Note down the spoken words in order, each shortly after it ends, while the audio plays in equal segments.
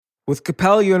With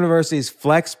Capella University's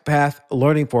FlexPath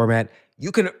learning format, you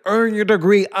can earn your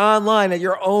degree online at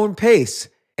your own pace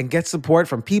and get support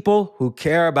from people who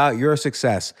care about your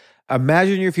success.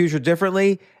 Imagine your future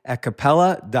differently at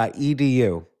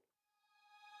capella.edu.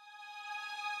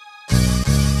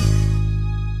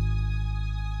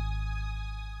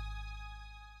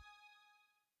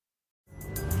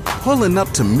 Pulling up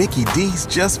to Mickey D's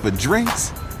just for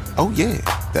drinks? Oh yeah,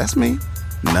 that's me.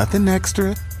 Nothing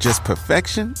extra, just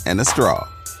perfection and a straw.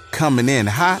 Coming in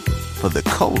hot for the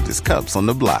coldest cups on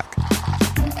the block.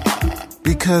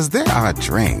 Because there are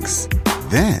drinks.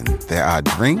 Then there are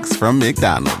drinks from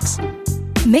McDonald's.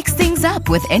 Mix things up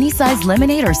with any size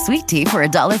lemonade or sweet tea for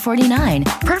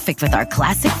 $1.49. Perfect with our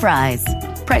classic fries.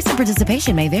 Price and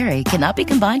participation may vary. Cannot be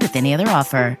combined with any other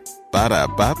offer.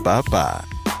 Ba-da-ba-ba-ba.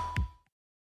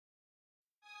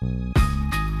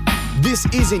 This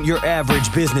isn't your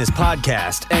average business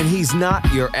podcast, and he's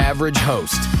not your average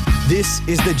host. This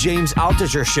is the James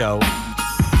Altucher Show.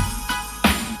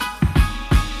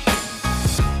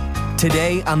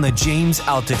 Today on the James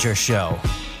Altucher Show.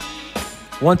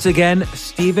 Once again,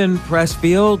 Stephen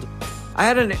Pressfield. I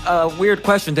had a weird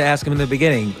question to ask him in the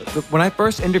beginning. When I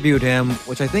first interviewed him,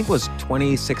 which I think was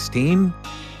 2016,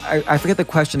 I forget the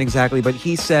question exactly, but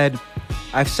he said,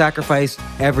 I've sacrificed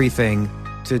everything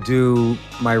to do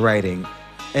my writing.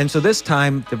 And so this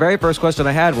time, the very first question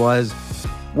I had was,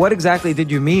 what exactly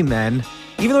did you mean then?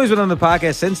 Even though he's been on the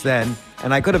podcast since then,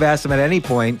 and I could have asked him at any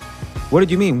point, what did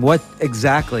you mean? What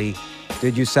exactly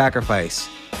did you sacrifice?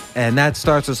 And that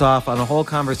starts us off on a whole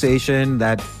conversation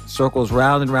that circles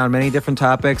round and round many different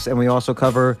topics. And we also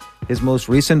cover his most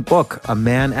recent book, A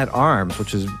Man at Arms,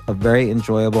 which is a very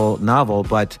enjoyable novel.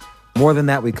 But more than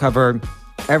that, we cover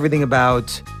everything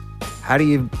about how do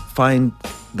you find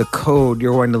the code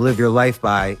you're going to live your life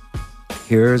by.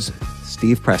 Here's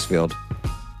Steve Pressfield.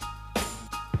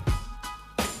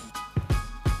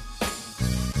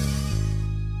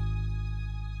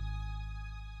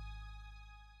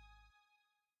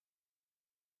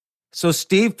 So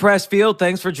Steve Pressfield,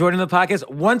 thanks for joining the podcast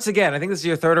once again. I think this is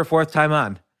your third or fourth time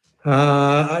on.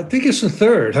 I think it's the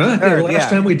third, huh? Third, last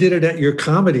time we did it at your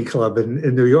comedy club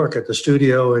in New York, at the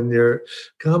studio in your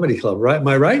comedy club, right? Am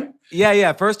I right?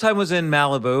 Yeah. First time was in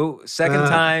Malibu. Second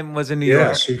time was in New York.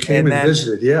 Yes, you came and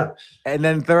visited, yeah. And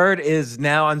then third is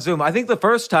now on Zoom. I think the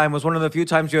first time was one of the few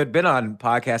times you had been on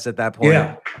podcasts at that point.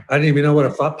 Yeah, I didn't even know what a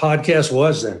podcast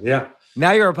was then, yeah.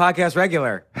 Now you're a podcast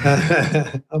regular.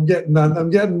 I'm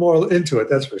getting more into it,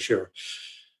 that's for sure.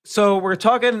 So we're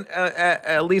talking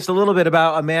at least a little bit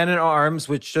about A Man in Arms,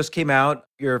 which just came out,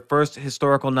 your first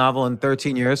historical novel in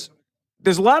 13 years.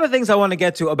 There's a lot of things I want to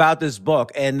get to about this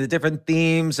book and the different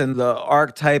themes and the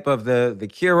archetype of the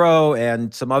hero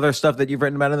and some other stuff that you've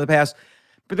written about in the past.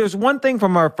 But there's one thing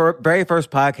from our very first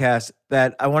podcast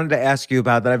that I wanted to ask you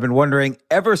about that I've been wondering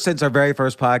ever since our very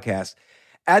first podcast.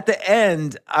 At the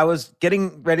end, I was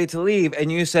getting ready to leave,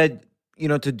 and you said,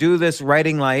 to do this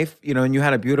writing life, and you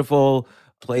had a beautiful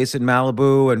place in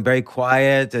Malibu and very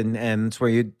quiet, and it's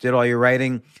where you did all your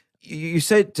writing. You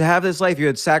said to have this life, you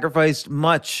had sacrificed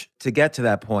much to get to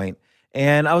that point.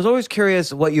 And I was always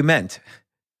curious what you meant.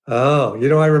 Oh,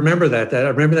 I remember that. I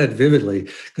remember that vividly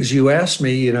because you asked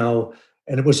me, and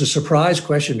it was a surprise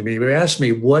question to me. You asked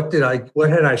me, what had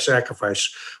I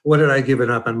sacrificed? What had I given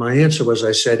up? And my answer was,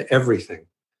 I said everything.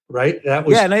 Right? That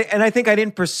was and I think I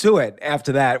didn't pursue it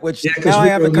after that. Which now I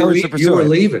have the courage to pursue it. You were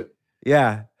leaving.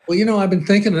 Yeah. Well, I've been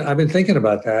thinking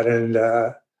about that,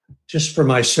 and just for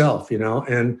myself,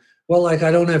 and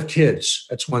I don't have kids.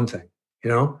 That's one thing,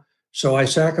 So I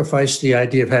sacrificed the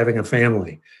idea of having a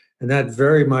family, and that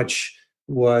very much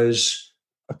was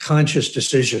a conscious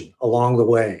decision along the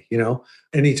way.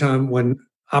 Anytime when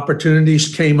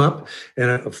opportunities came up and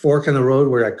a fork in the road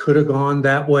where I could have gone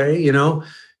that way,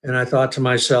 and I thought to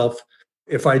myself,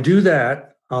 if I do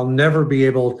that, I'll never be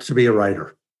able to be a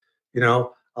writer.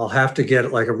 I'll have to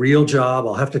get like a real job.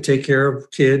 I'll have to take care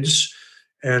of kids.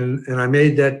 And I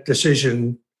made that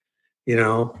decision,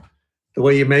 the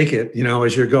way you make it,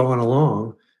 as you're going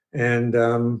along.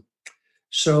 And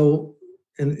so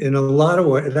in a lot of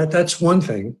ways, that's one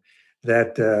thing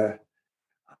that, the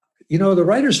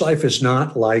writer's life is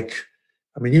not like,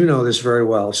 this very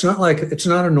well. It's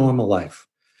not a normal life.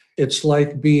 It's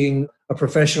like being a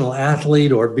professional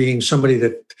athlete or being somebody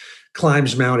that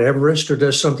climbs Mount Everest or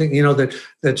does something,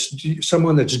 that's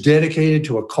someone that's dedicated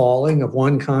to a calling of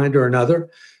one kind or another.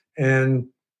 And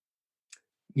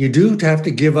you do have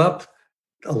to give up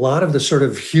a lot of the sort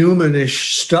of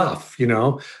humanish stuff,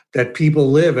 that people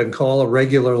live and call a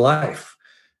regular life.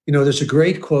 There's a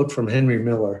great quote from Henry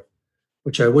Miller,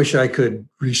 which I wish I could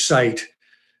recite,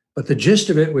 But the gist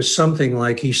of it was something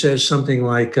like, he says something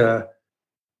like,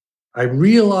 I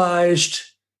realized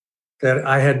that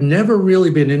I had never really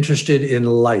been interested in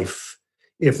life,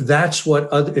 if that's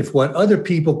if what other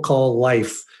people call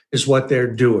life is what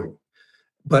they're doing.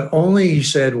 But only, he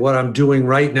said, what I'm doing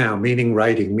right now, meaning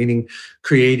writing, meaning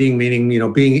creating, meaning,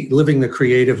 living the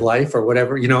creative life or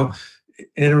whatever,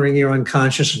 entering your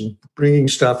unconscious and bringing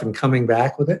stuff and coming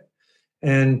back with it.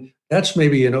 And that's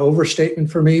maybe an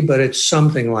overstatement for me, but it's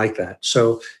something like that.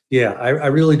 So yeah, I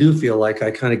really do feel like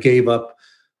I kind of gave up,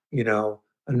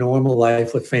 a normal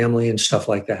life with family and stuff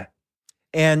like that.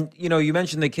 And, you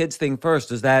mentioned the kids thing first.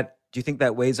 Do you think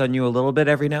that weighs on you a little bit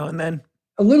every now and then?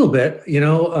 A little bit,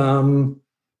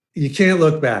 you can't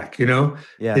look back, Yeah.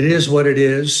 It is what it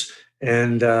is.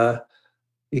 And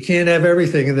you can't have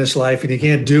everything in this life, and you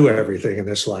can't do everything in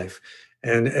this life.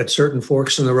 And at certain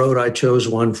forks in the road, I chose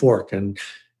one fork, and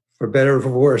for better or for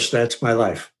worse, that's my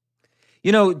life. Do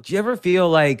you ever feel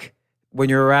like when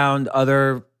you're around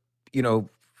other,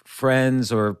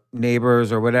 friends or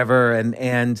neighbors or whatever,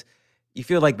 and you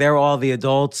feel like they're all the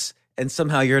adults and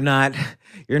somehow you're not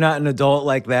an adult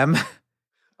like them?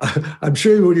 I'm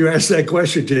sure when you ask that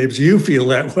question, James, you feel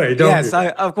that way, don't you?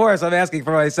 Yes, of course. I'm asking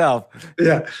for myself.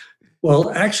 Yeah.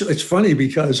 Well, actually, it's funny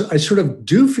because I sort of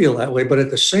do feel that way, but at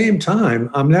the same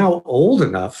time, I'm now old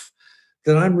enough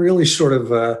that I'm really sort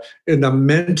of in the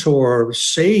mentor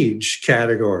sage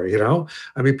category.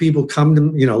 I mean, people come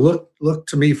to look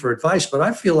to me for advice, but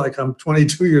I feel like I'm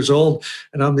 22 years old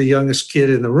and I'm the youngest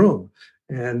kid in the room.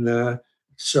 And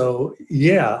so,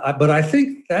 yeah, but I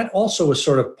think that also is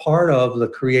sort of part of the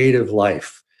creative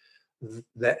life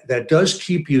that does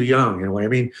keep you young in a way. I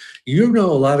mean, a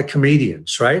lot of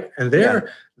comedians, right? And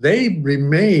they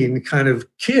remain kind of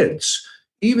kids,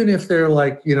 even if they're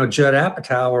like, Judd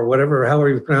Apatow or whatever, however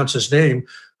you pronounce his name,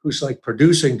 who's like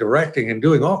producing, directing, and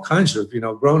doing all kinds of,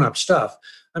 grown-up stuff.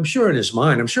 I'm sure in his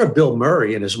mind, I'm sure Bill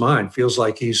Murray in his mind feels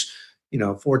like he's,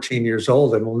 14 years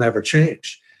old and will never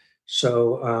change.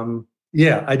 So,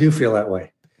 yeah, I do feel that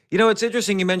way. It's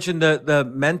interesting you mentioned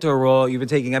the mentor role you've been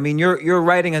taking. I mean, your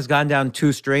writing has gone down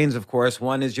two strains, of course.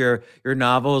 One is your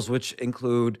novels, which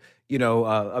include,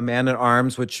 A Man at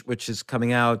Arms, which is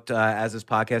coming out as this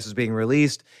podcast is being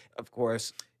released. Of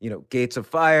course, Gates of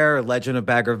Fire, Legend of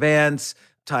Bagger Vance,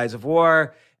 Tides of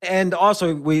War. And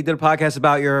also, we did a podcast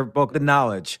about your book, The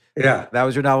Knowledge. Yeah. That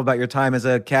was your novel about your time as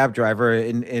a cab driver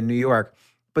in New York.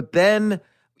 But then,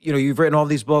 you've written all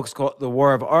these books called The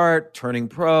War of Art, Turning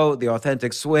Pro, The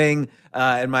Authentic Swing,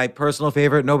 and my personal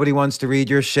favorite, Nobody Wants to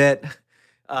Read Your Shit.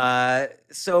 And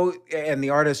The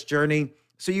Artist's Journey.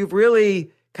 So you've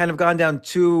really kind of gone down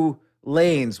two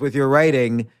lanes with your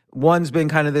writing. One's been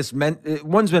kind of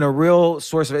one's been a real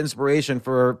source of inspiration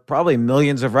for probably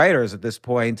millions of writers at this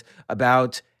point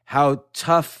about how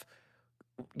tough,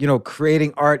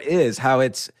 creating art is, how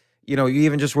it's, you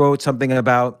even just wrote something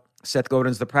about Seth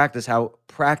Godin's The Practice, how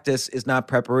practice is not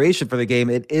preparation for the game,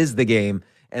 it is the game.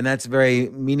 And that's a very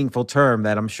meaningful term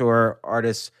that I'm sure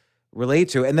artists relate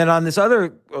to. And then on this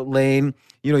other lane,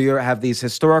 you have these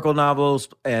historical novels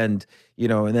and,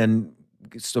 and then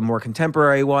some more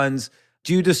contemporary ones.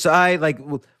 Do you decide like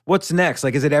what's next?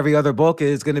 Like, is it every other book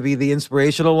is going to be the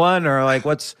inspirational one, or like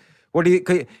what do you,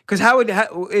 because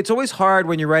it's always hard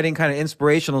when you're writing kind of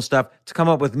inspirational stuff to come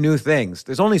up with new things.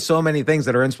 There's only so many things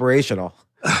that are inspirational.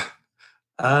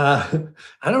 I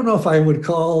don't know if I would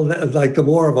call that, like The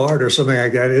War of Art or something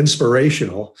like that,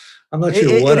 inspirational. I'm not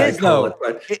sure what I call it,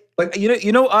 but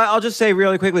I'll just say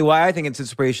really quickly why I think it's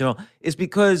inspirational is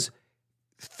because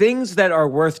things that are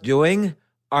worth doing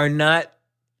are not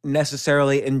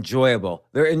necessarily enjoyable.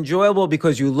 They're enjoyable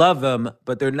because you love them,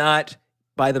 but they're not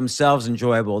by themselves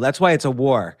enjoyable. That's why it's a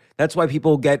war. That's why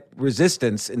people get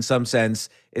resistance in some sense,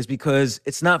 is because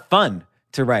it's not fun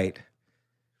to write.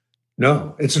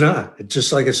 No, it's not. It's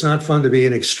just like it's not fun to be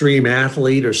an extreme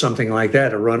athlete or something like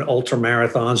that, or run ultra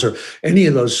marathons or any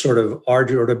of those sort of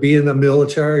art, or to be in the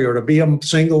military or to be a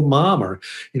single mom, or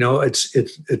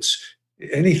it's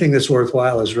anything that's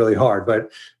worthwhile is really hard.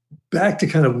 But back to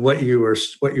kind of what you were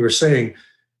saying,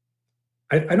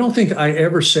 I don't think I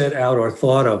ever set out or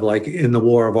thought of, like in The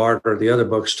War of Art or the other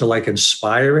books, to like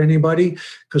inspire anybody,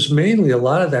 because mainly a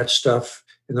lot of that stuff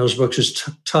in those books is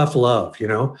tough love.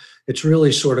 It's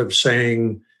really sort of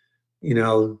saying,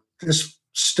 this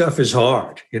stuff is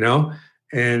hard, and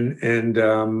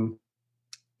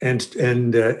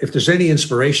if there's any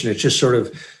inspiration, it's just sort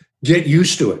of get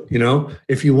used to it.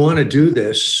 If you want to do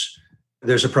this,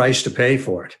 there's a price to pay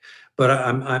for it. But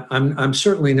I'm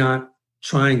certainly not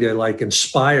trying to like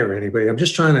inspire anybody. I'm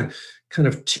just trying to kind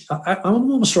of, I'm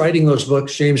almost writing those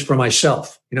books, James, for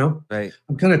myself, Right.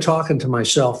 I'm kind of talking to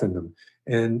myself in them.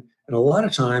 And a lot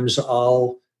of times I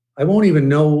won't even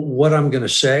know what I'm going to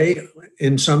say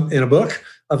in a book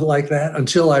of like that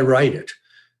until I write it,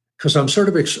 because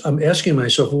I'm asking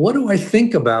myself, what do I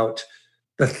think about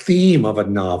the theme of a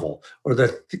novel, or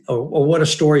or what a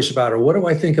story is about, or what do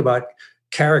I think about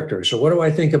characters, or what do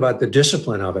I think about the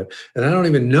discipline of it? And I don't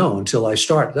even know until I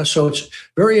start. So it's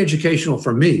very educational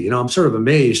for me. I'm sort of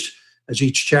amazed as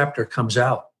each chapter comes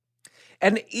out.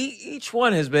 And each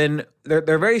one has been, they're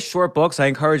very short books. I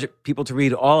encourage people to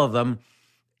read all of them.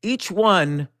 Each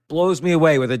one blows me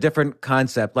away with a different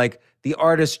concept, like the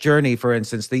artist's journey, for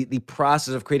instance. The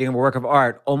process of creating a work of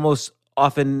art almost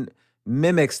often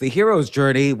mimics the hero's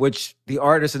journey, which the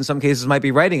artist in some cases might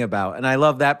be writing about. And I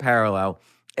love that parallel.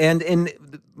 And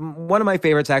one of my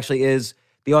favorites actually is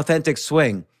The Authentic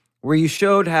Swing, where you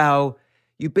showed how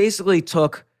you basically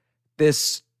took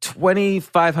this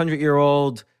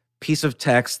 2,500-year-old piece of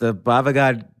text, the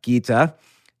Bhagavad Gita,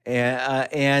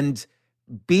 and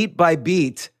beat by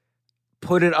beat,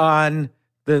 put it on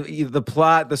the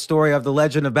plot, the story of the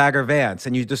legend of Bagger Vance,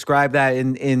 and you describe that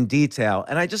in detail.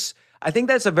 And I think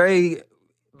that's a very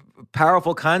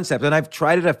powerful concept. And I've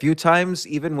tried it a few times,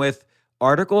 even with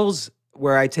articles,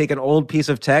 where I take an old piece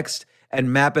of text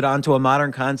and map it onto a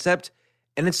modern concept.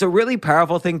 And it's a really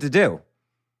powerful thing to do.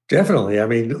 Definitely. I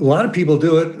mean, a lot of people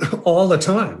do it all the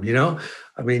time,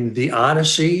 I mean, the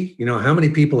Odyssey, how many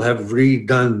people have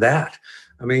redone that?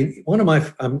 I mean,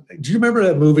 do you remember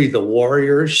that movie, The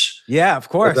Warriors? Yeah, of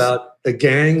course. About the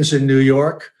gangs in New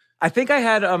York? I think I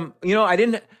had, I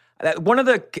didn't, one of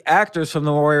the actors from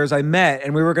The Warriors I met,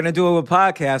 and we were going to do a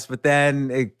podcast, but then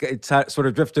it sort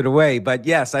of drifted away. But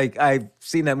yes, I've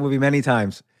seen that movie many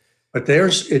times. But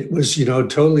it was,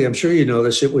 totally, I'm sure you know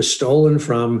this, it was stolen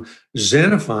from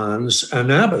Xenophon's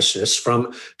Anabasis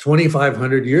from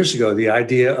 2,500 years ago. The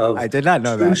idea of I did not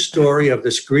know that. True story of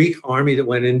this Greek army that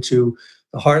went into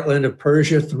the heartland of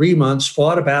Persia, 3 months,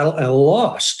 fought a battle and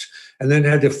lost, and then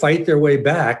had to fight their way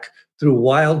back through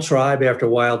wild tribe after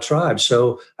wild tribe.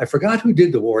 So I forgot who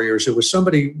did The Warriors. It was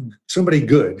somebody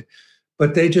good,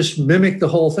 but they just mimicked the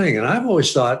whole thing. And I've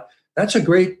always thought, that's a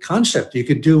great concept. You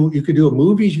could do a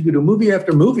movie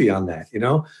after movie on that,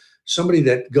 somebody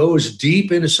that goes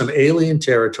deep into some alien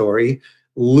territory,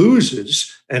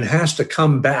 loses, and has to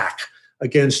come back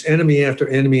against enemy after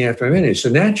enemy after enemy. It's a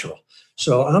natural.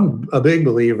 So I'm a big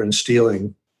believer in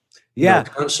stealing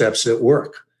concepts that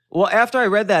work. Well, after I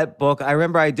read that book, I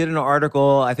remember I did an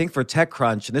article, I think for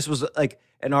TechCrunch, and this was like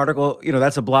an article,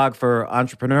 that's a blog for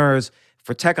entrepreneurs,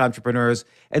 for tech entrepreneurs.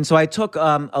 And so I took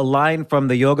a line from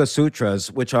the Yoga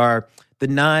Sutras, which are the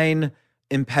 9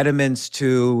 impediments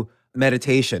to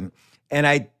meditation. And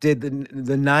I did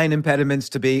the 9 impediments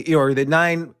to be, or the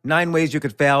nine ways you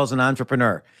could fail as an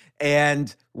entrepreneur.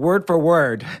 And word for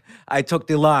word, I took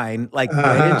the line, I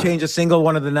didn't change a single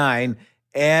one of the 9.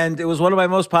 And it was one of my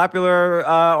most popular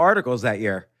articles that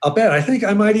year. I'll bet. I think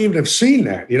I might even have seen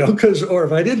that, or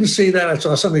if I didn't see that, I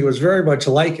saw something that was very much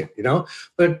like it,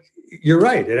 But you're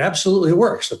right. It absolutely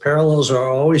works. The parallels are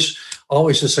always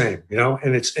the same,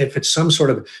 and if it's some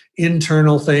sort of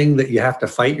internal thing that you have to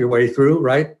fight your way through,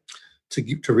 right?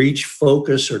 To reach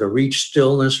focus, or to reach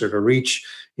stillness, or to reach,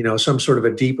 some sort of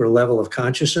a deeper level of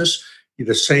consciousness,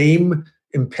 the same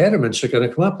impediments are going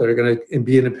to come up that are going to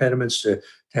be impediments to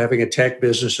having a tech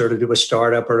business, or to do a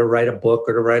startup, or to write a book,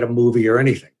 or to write a movie, or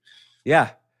anything. Yeah.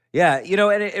 Yeah,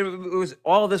 and it was,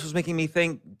 all of this was making me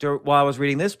think while I was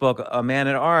reading this book, A Man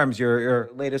at Arms, your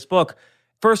latest book.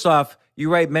 First off,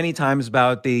 you write many times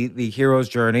about the hero's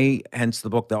journey, hence the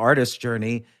book, The Artist's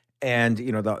Journey, and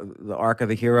the arc of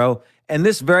the hero. And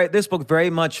this book very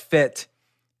much fit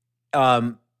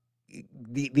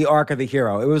the arc of the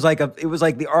hero. It was like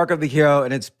the arc of the hero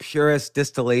in its purest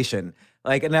distillation.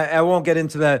 And I won't get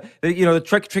into the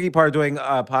tricky part of doing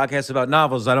podcasts about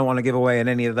novels. I don't want to give away in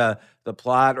any of the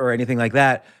plot or anything like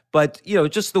that. But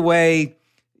just the way,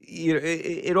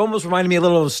 it almost reminded me a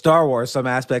little of Star Wars. Some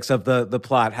aspects of the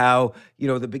plot, how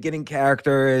the beginning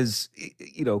character is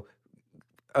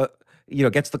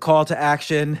gets the call to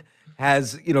action,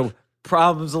 has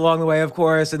problems along the way, of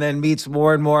course, and then meets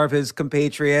more and more of his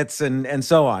compatriots and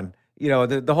so on. All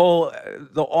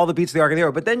the beats of the arc of the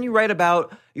hero. But then you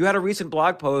had a recent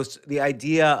blog post, the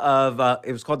idea of,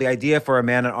 it was called The Idea for a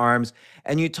Man at Arms.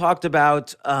 And you talked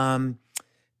about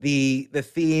the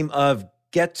theme of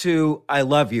get to I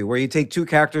love you, where you take 2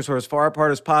 characters who are as far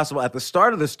apart as possible at the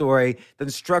start of the story, then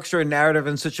structure a narrative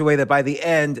in such a way that by the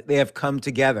end, they have come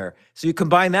together. So you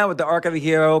combine that with the arc of the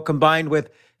hero, combined with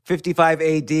 55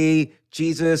 AD,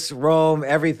 Jesus, Rome,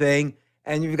 everything,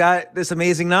 and you've got this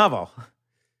amazing novel.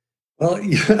 Well,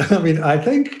 yeah, I mean, I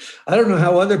don't know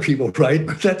how other people write,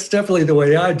 but that's definitely the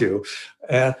way I do.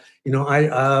 Uh,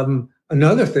 I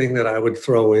another thing that I would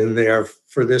throw in there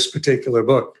for this particular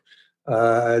book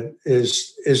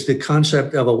is the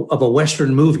concept of a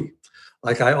Western movie.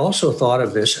 Like I also thought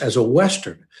of this as a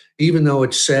Western, even though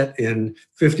it's set in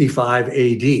 55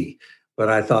 AD. But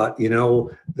I thought,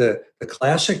 the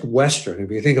classic Western,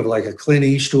 if you think of like a Clint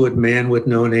Eastwood Man with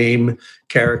No Name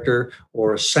character,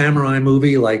 or a samurai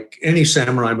movie, like any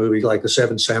samurai movie, like The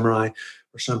Seven Samurai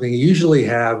or something, you usually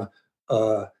have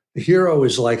the hero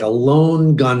is like a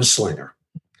lone gunslinger,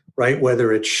 right?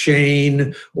 Whether it's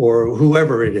Shane or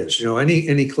whoever it is,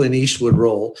 any Clint Eastwood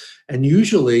role. And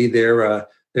usually they're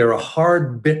a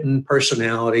hard-bitten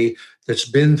personality that's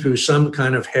been through some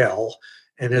kind of hell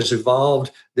and has evolved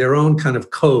their own kind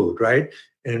of code, right?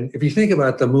 And if you think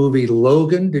about the movie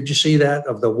Logan, did you see that,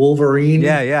 of the Wolverine?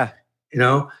 Yeah, yeah.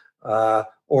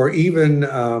 Or even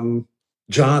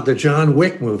the John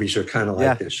Wick movies are kind of like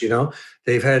Yeah. this.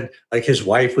 They've had, like, his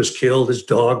wife was killed, his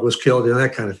dog was killed,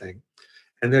 that kind of thing.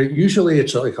 And they're usually,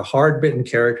 it's like a hard-bitten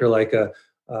character, like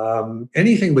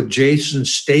anything with Jason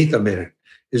Statham in it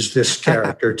is this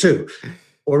character too,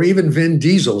 or even Vin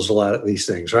Diesel's a lot of these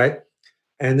things, right?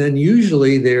 And then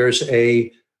usually there's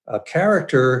a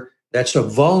character that's a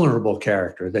vulnerable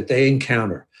character that they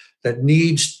encounter that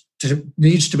needs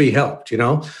to be helped,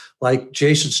 like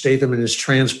Jason Statham in his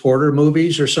Transporter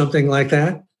movies or something like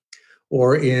that.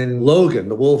 Or in Logan,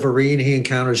 the Wolverine, he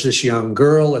encounters this young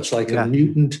girl. It's like a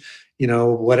mutant,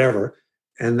 whatever.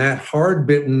 And that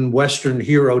hard-bitten Western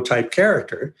hero type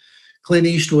character, Clint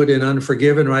Eastwood in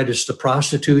Unforgiven, right? It's the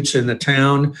prostitutes in the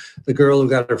town, the girl who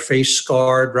got her face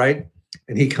scarred, right?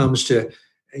 And he comes to,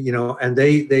 and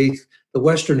the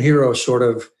Western hero sort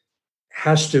of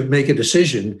has to make a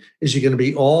decision. Is he going to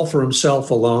be all for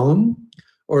himself alone?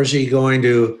 Or is he going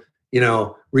to,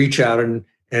 reach out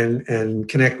and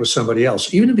connect with somebody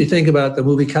else? Even if you think about the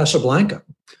movie Casablanca,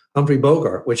 Humphrey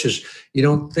Bogart, which is, you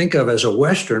don't think of as a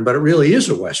Western, but it really is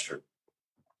a Western.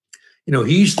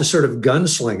 He's the sort of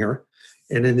gunslinger.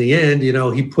 And in the end,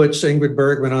 he puts Ingrid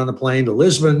Bergman on the plane to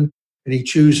Lisbon, and he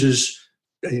chooses,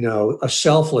 a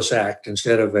selfless act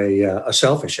instead of a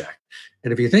selfish act.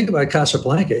 And if you think about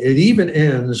Casablanca, it even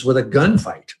ends with a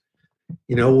gunfight,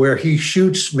 where he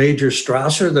shoots Major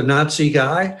Strasser, the Nazi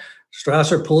guy.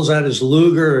 Strasser pulls out his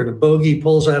Luger, and a bogey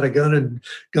pulls out a gun and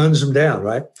guns him down,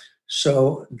 right?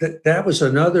 So that was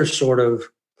another sort of,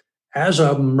 as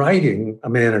I'm writing A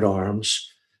Man at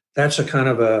Arms, that's a kind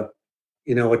of a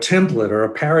template or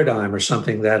a paradigm or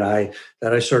something that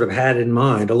I sort of had in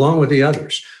mind, along with the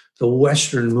others, the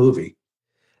Western movie.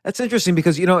 That's interesting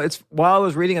because, it's while I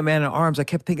was reading A Man at Arms, I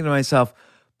kept thinking to myself,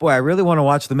 boy, I really want to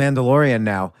watch The Mandalorian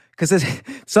now, because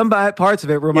some parts of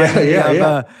it remind me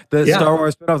of the Star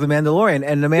Wars spinoff, The Mandalorian.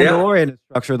 And The Mandalorian is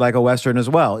structured like a Western as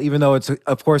well, even though it's,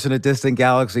 of course, in a distant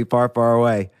galaxy far, far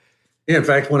away. Yeah, in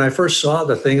fact, when I first saw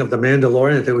the thing of The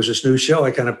Mandalorian, that there was this new show,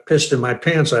 I kind of pissed in my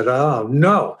pants. I thought, oh,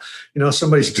 no,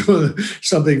 somebody's doing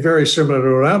something very similar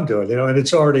to what I'm doing, and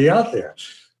it's already out there.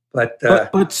 But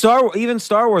even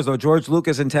Star Wars, though, George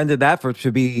Lucas intended that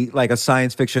to be like a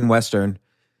science fiction Western.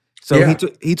 So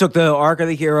he took the arc of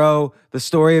the hero, the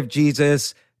story of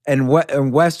Jesus, and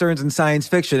Westerns and science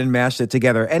fiction and mashed it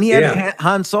together. And he had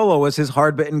Han Solo was his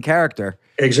hard-bitten character.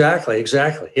 Exactly.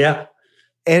 Yeah.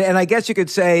 And I guess you could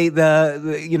say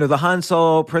the Han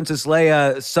Solo Princess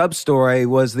Leia sub-story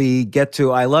was the Get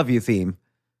to I Love You theme.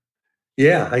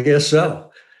 Yeah, I guess so.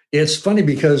 It's funny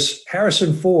because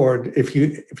Harrison Ford, if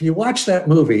you watch that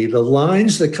movie, the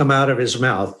lines that come out of his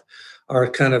mouth are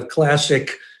kind of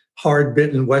classic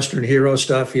hard-bitten Western hero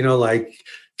stuff, like,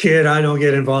 kid, I don't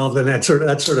get involved in that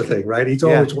sort of thing, right? He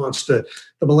always wants the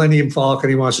Millennium Falcon,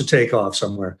 he wants to take off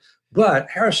somewhere. But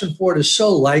Harrison Ford is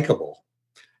so likable,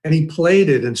 and he played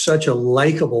it in such a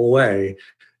likable way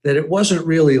that it wasn't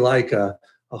really like a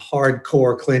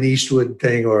hardcore Clint Eastwood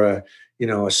thing or a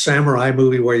samurai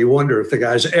movie where you wonder if the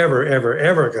guy's ever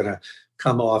going to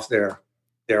come off their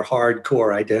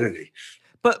hardcore identity.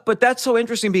 But that's so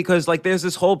interesting because, like, there's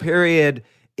this whole period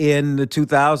in the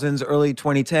 2000s, early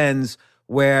 2010s,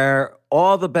 where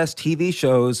all the best TV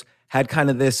shows had kind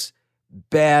of this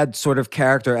bad sort of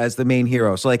character as the main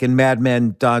hero. So like in Mad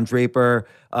Men, Don Draper,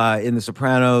 in The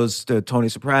Sopranos, Tony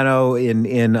Soprano, in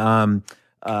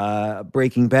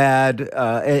Breaking Bad,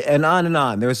 and on and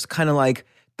on. There's kind of like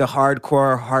the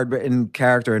hardcore, hard-written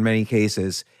character in many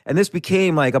cases. And this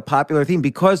became like a popular theme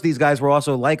because these guys were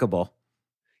also likable.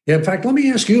 Yeah, in fact, let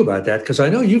me ask you about that, because I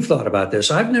know you've thought about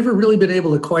this. I've never really been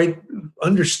able to quite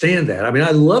understand that. I mean, I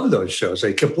love those shows.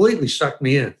 They completely sucked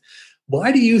me in.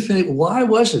 Why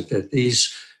was it that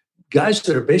these guys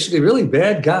that are basically really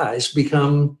bad guys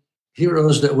become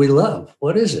heroes that we love?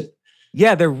 What is it?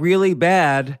 Yeah, they're really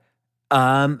bad.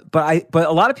 But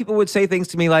a lot of people would say things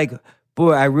to me like,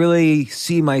 boy, I really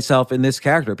see myself in this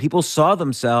character. People saw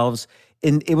themselves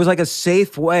in, it was like a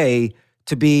safe way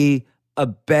to be a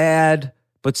bad,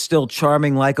 but still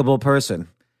charming, likable person.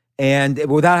 And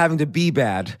without having to be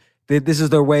bad. This is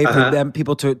their way for them,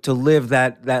 people to live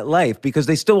that life, because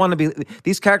they still want to be,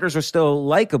 these characters are still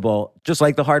likable, just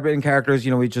like the hard-written characters,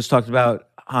 we just talked about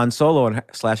Han Solo and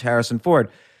 / Harrison Ford.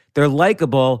 They're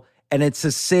likable, and it's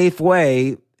a safe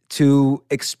way to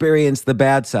experience the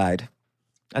bad side.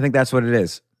 I think that's what it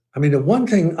is. I mean, the one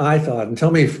thing I thought, and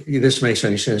tell me if this makes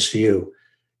any sense to you,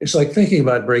 it's like thinking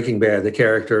about Breaking Bad, the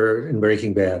character in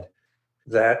Breaking Bad,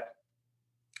 that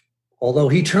although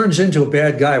he turns into a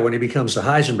bad guy when he becomes the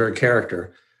Heisenberg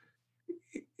character,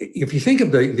 if you think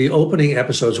of the opening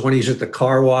episodes when he's at the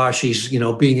car wash, he's,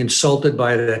 being insulted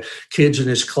by the kids in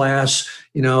his class,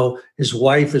 his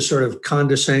wife is sort of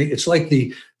condescending. It's like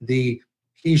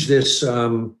he's this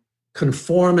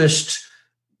conformist,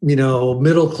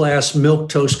 middle-class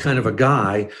milquetoast kind of a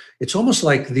guy. It's almost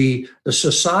like the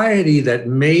society that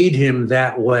made him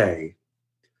that way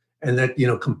and that,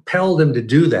 compelled him to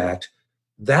do that.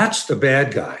 That's the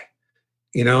bad guy,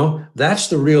 that's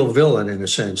the real villain in a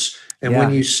sense. And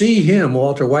when you see him,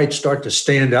 Walter White, start to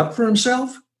stand up for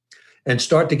himself and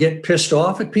start to get pissed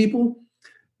off at people,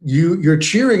 you're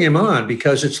cheering him on,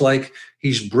 because it's like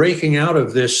he's breaking out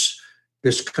of this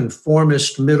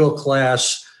conformist middle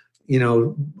class,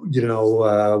 world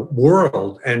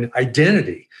and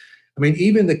identity. I mean,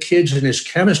 even the kids in his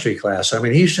chemistry class,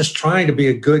 he's just trying to be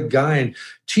a good guy and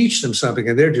teach them something,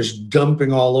 and they're just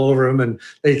dumping all over him, and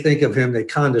they think of him, they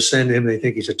condescend him, they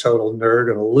think he's a total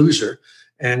nerd and a loser.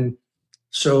 And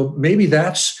so maybe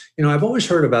that's, I've always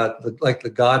heard about the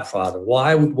Godfather.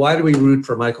 Why do we root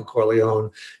for Michael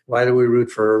Corleone? Why do we root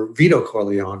for Vito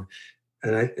Corleone?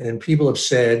 And people have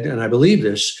said, and I believe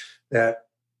this, that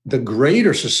the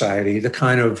greater society, the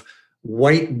kind of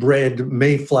white bread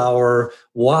Mayflower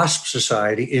WASP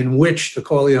society in which the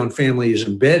Corleone family is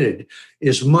embedded,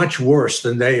 is much worse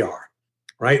than they are,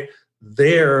 right?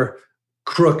 They're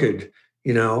crooked,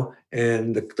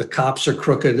 and the cops are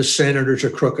crooked, the senators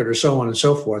are crooked, or so on and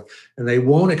so forth. And they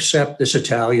won't accept this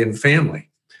Italian family.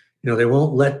 They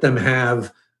won't let them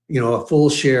have, a full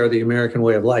share of the American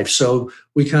way of life. So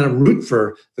we kind of root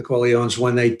for the Corleones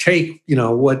when they take,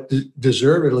 what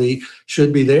deservedly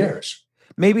should be theirs.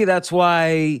 Maybe that's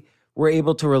why we're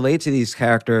able to relate to these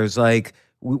characters. Like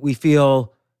we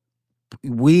feel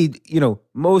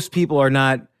most people are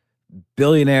not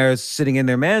billionaires sitting in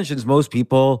their mansions. Most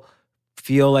people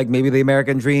feel like maybe the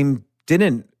American dream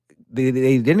didn't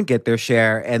get their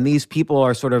share. And these people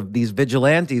are sort of these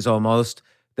vigilantes almost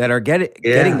that are getting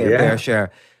their fair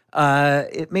share.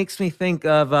 It makes me think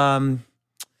of, I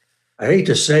hate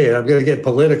to say it, I'm going to get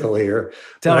political here,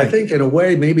 but I think in a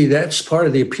way, maybe that's part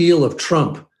of the appeal of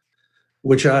Trump,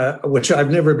 which I've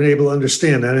never been able to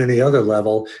understand on any other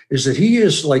level, is that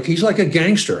he's like a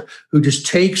gangster who just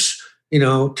takes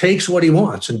what he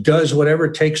wants and does whatever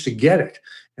it takes to get it.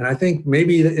 And I think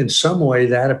maybe in some way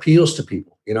that appeals to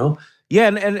people, Yeah.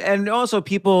 And also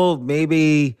people,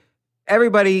 maybe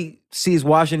everybody sees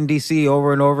Washington, D.C.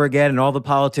 over and over again, and all the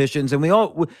politicians, and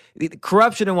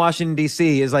corruption in Washington,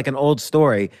 D.C. is like an old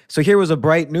story. So here was a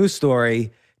bright news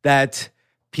story that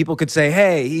people could say,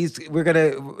 hey,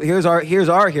 here's our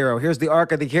hero. Here's the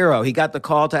arc of the hero. He got the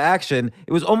call to action.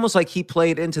 It was almost like he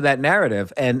played into that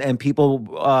narrative, and people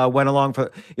went along for,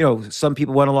 some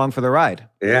people went along for the ride.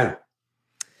 Yeah.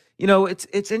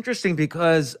 It's interesting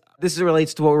because this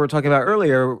relates to what we were talking about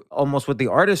earlier, almost with the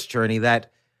artist journey,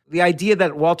 that the idea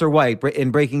that Walter White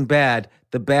in Breaking Bad,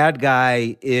 the bad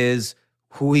guy, is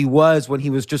who he was when he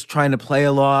was just trying to play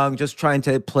along, just trying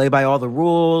to play by all the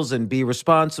rules and be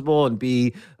responsible and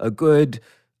be a good,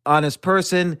 honest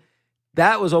person.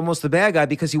 That was almost the bad guy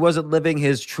because he wasn't living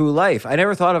his true life. I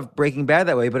never thought of Breaking Bad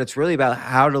that way, but it's really about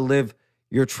how to live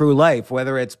your true life,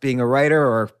 whether it's being a writer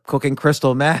or cooking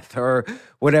crystal meth or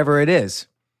whatever it is.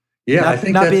 Yeah, I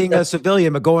think not being a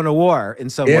civilian, but going to war in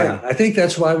some way. Yeah, I think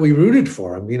that's why we rooted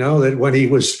for him. That when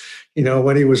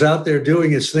he was out there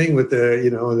doing his thing with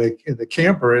the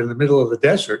camper in the middle of the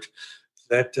desert,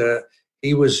 that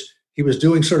he was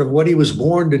doing sort of what he was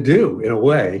born to do in a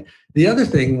way. The other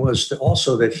thing was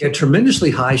also that he had tremendously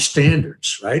high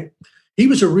standards, right? He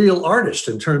was a real artist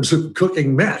in terms of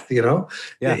cooking meth.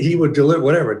 Yeah. He would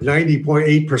deliver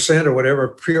 90.8% or whatever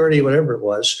purity, whatever it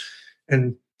was,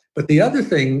 But the other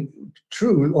thing,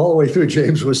 true all the way through,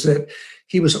 James, was that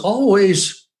he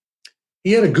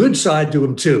had a good side to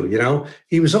him too.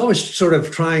 He was always sort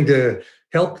of trying to,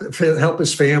 help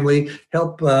his family,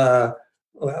 help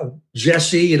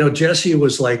Jesse. You know, Jesse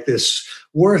was like this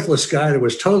worthless guy that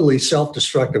was totally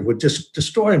self-destructive, would just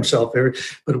destroy himself.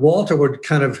 But Walter would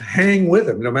kind of hang with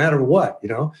him no matter what, you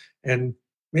know. And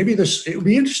maybe it would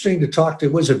be interesting to talk to,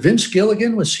 was it Vince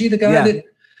Gilligan? Was he the guy that?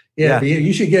 Yeah.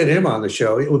 You should get him on the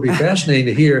show. It would be fascinating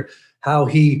to hear how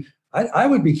I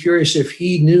would be curious if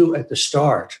he knew at the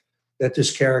start that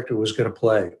this character was going to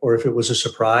play, or if it was a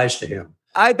surprise to him.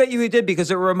 I bet you he did,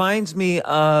 because it reminds me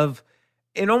of,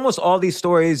 in almost all these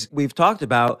stories we've talked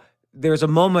about, there's a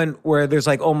moment where there's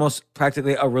like almost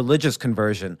practically a religious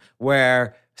conversion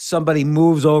where somebody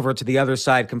moves over to the other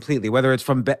side completely, whether it's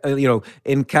from,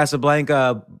 in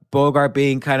Casablanca, Bogart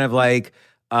being kind of like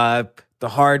the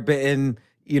hard-bitten,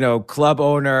 club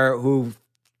owner who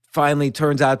finally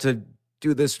turns out to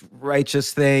do this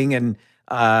righteous thing. And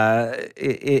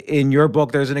in your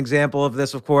book, there's an example of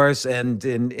this, of course, and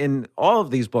in all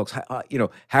of these books,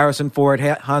 Harrison Ford,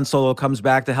 Han Solo comes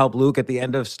back to help Luke at the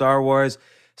end of Star Wars.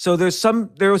 So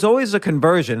there was always a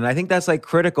conversion, and I think that's like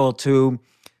critical to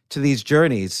these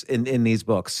journeys in these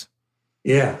books.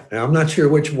 Yeah, now, I'm not sure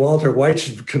which Walter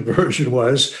White's conversion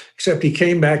was, except he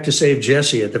came back to save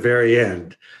Jesse at the very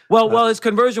end. Well, his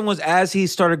conversion was as he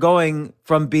started going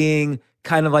from being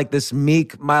kind of like this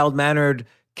meek, mild-mannered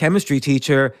chemistry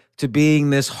teacher to being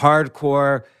this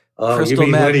hardcore crystal you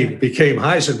mean meth. when he became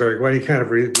Heisenberg, when he kind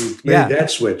of made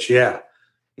that switch, yeah.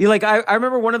 I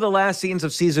remember one of the last scenes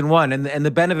of season 1, and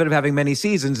the benefit of having many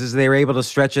seasons is they were able to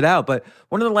stretch it out. But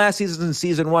one of the last seasons in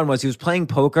season 1 was he was playing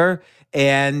poker,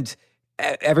 and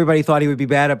everybody thought he would be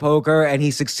bad at poker, and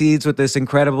he succeeds with this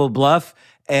incredible bluff.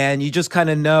 And you just kind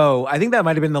of know, I think that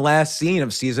might have been the last scene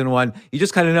of season 1. You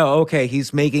just kind of know, okay,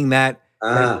 he's making that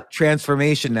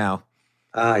transformation now.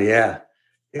 Yeah.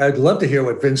 I'd love to hear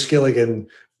what Vince Gilligan,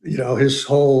 his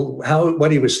whole,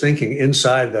 what he was thinking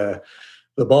inside the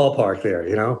ballpark there,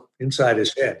 inside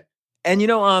his head. And,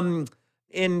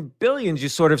 in Billions, you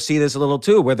sort of see this a little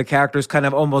too, where the characters kind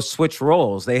of almost switch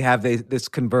roles. They have this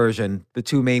conversion, the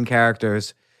two main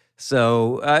characters.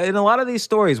 So in a lot of these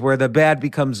stories where the bad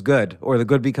becomes good or the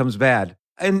good becomes bad.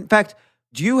 In fact,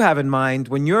 do you have in mind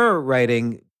when you're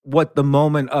writing what the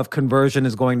moment of conversion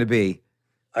is going to be?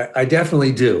 I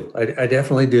definitely do. I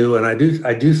definitely do. And I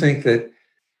do think that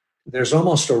there's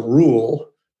almost a rule,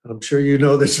 I'm sure you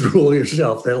know this rule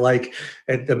yourself, that like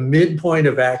at the midpoint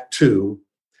of Act 2,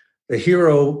 the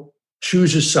hero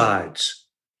chooses sides,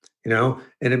 and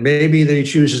it may be that he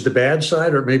chooses the bad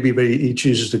side, or maybe he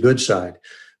chooses the good side.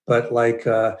 But like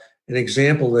an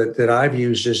example that I've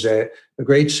used is a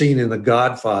great scene in The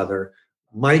Godfather.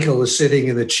 Michael is sitting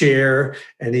in the chair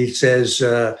and he says,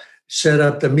 set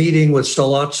up the meeting with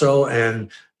Sollozzo and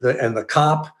the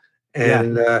cop,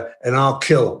 and I'll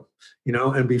kill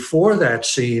him, And before that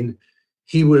scene,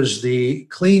 he was the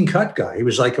clean cut guy. He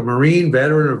was like a Marine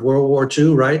veteran of World War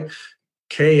II, right?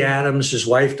 Kay Adams, his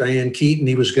wife, Diane Keaton,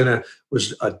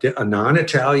 was a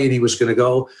non-Italian. He was going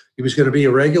to be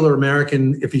a regular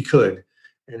American if he could.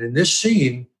 And in this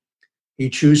scene, he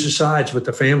chooses sides with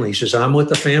the family. He says, I'm with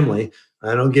the family.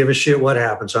 I don't give a shit what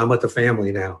happens. I'm with the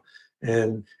family now.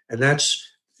 And that's,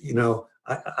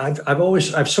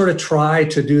 I've sort of tried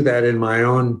to do that in my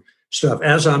own stuff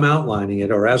as I'm outlining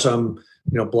it, or as I'm,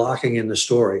 blocking in the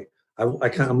story.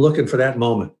 I'm looking for that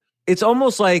moment. It's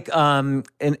almost like,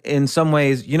 in some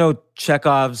ways,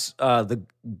 Chekhov's the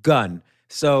gun.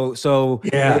 So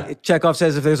Chekhov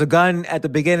says if there's a gun at the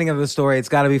beginning of the story, it's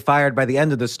got to be fired by the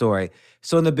end of the story.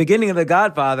 So in the beginning of The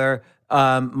Godfather,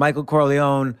 Michael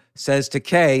Corleone says to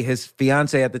Kay, his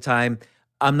fiance at the time,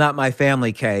 I'm not my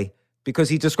family, Kay, because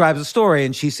he describes the story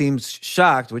and she seems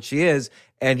shocked, which she is.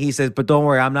 And he says, but don't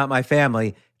worry, I'm not my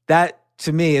family. That,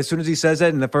 to me, as soon as he says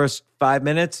that in the first 5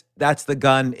 minutes, that's the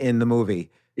gun in the movie.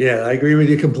 Yeah, I agree with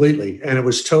you completely. And it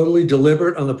was totally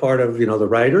deliberate on the part of, the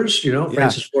writers,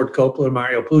 Francis Ford Coppola and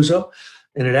Mario Puzo,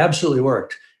 and it absolutely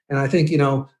worked. And I think,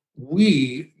 you,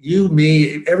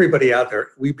 me, everybody out there,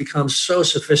 we become so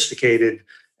sophisticated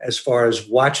as far as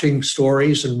watching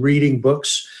stories and reading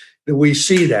books that we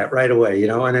see that right away,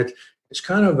 and it's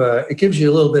kind of it gives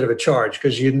you a little bit of a charge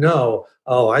because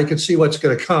I can see what's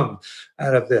going to come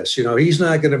out of this. He's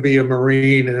not going to be a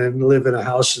Marine and live in a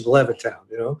house in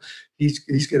Levittown. He's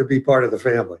going to be part of the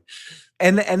family.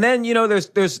 And then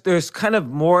there's kind of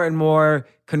more and more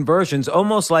conversions,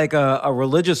 almost like a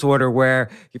religious order where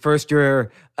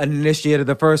you're initiated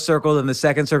the first circle, then the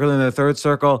second circle, then the third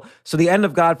circle. So the end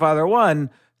of Godfather 1,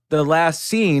 the last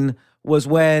scene was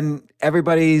when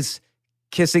everybody's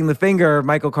kissing the finger,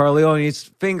 Michael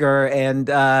Corleone's finger, and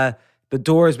the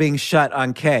door is being shut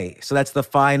on Kay. So that's the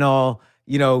final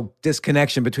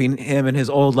disconnection between him and his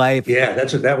old life. Yeah,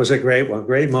 that was a great one.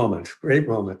 Great moment. Great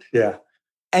moment. Yeah.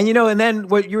 And, and then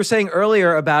what you were saying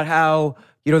earlier about how,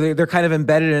 they're kind of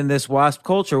embedded in this WASP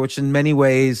culture, which in many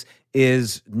ways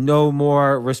is no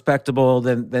more respectable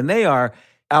than they are.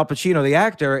 Al Pacino, the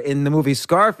actor, in the movie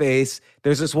Scarface,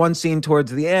 there's this one scene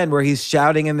towards the end where he's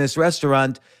shouting in this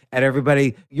restaurant at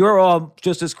everybody, "You're all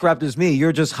just as corrupt as me.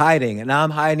 You're just hiding, and I'm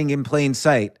hiding in plain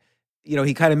sight."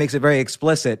 He kind of makes it very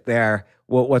explicit there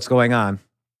what's going on.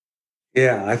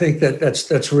 Yeah, I think that's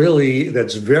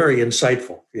very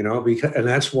insightful, because, and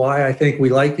that's why I think we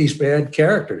like these bad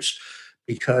characters,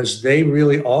 because they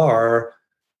really are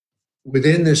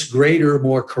within this greater,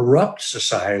 more corrupt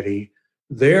society.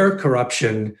 Their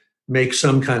corruption makes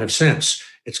some kind of sense.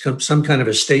 It's some kind of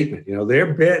a statement.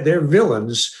 They're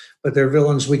villains, but they're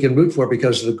villains we can root for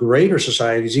because the greater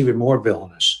society is even more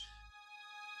villainous.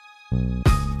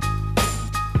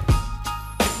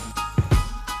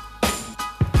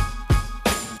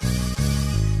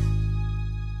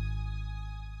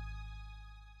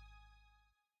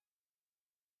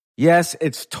 Yes,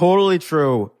 it's totally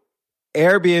true.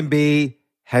 Airbnb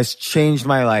has changed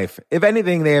my life. If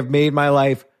anything, they have made my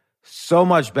life so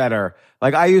much better.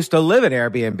 Like, I used to live in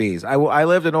Airbnbs. I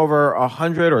lived in over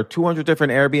 100 or 200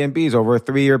 different Airbnbs over a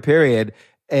 3-year period,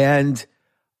 and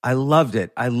I loved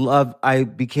it. I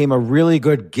became a really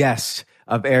good guest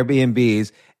of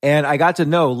Airbnbs, and I got to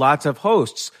know lots of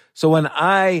hosts. So when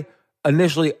I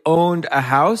initially owned a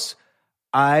house,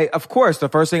 of course, the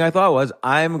first thing I thought was,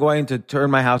 I'm going to turn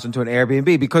my house into an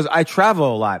Airbnb because I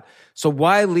travel a lot. So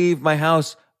why leave my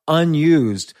house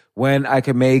unused when I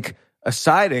can make a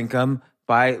side income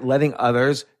by letting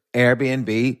others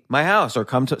Airbnb my house or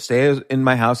come to stay in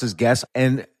my house as guests?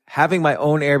 And having my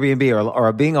own Airbnb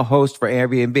or being a host for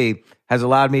Airbnb has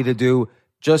allowed me to do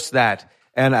just that.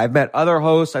 And I've met other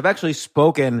hosts. I've actually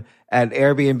spoken at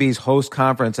Airbnb's host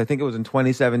conference. I think it was in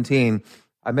 2017.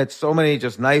 I met so many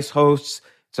just nice hosts.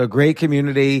 It's a great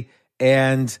community.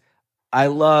 And I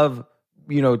love,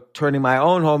 turning my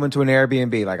own home into an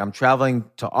Airbnb. Like, I'm traveling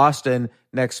to Austin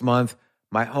next month.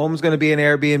 My home's going to be an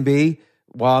Airbnb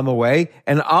while I'm away,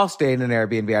 and I'll stay in an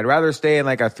Airbnb. I'd rather stay in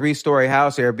like a 3-story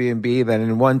house Airbnb than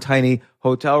in one tiny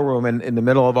hotel room in the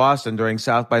middle of Austin during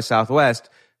South by Southwest.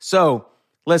 So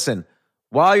listen,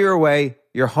 while you're away,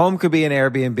 your home could be an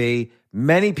Airbnb.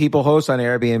 Many people host on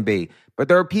Airbnb, but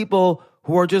there are people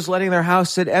who are just letting their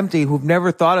house sit empty, who've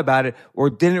never thought about it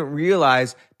or didn't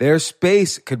realize their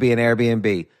space could be an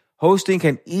Airbnb. Hosting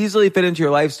can easily fit into your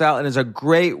lifestyle and is a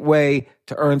great way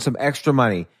to earn some extra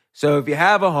money. So if you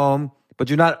have a home, but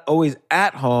you're not always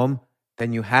at home,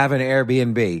 then you have an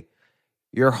Airbnb.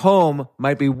 Your home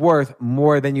might be worth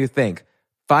more than you think.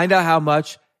 Find out how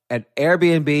much at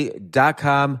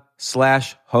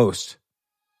airbnb.com/host.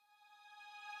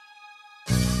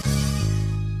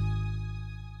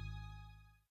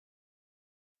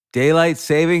 Daylight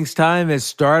savings time is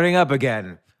starting up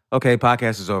again. Okay,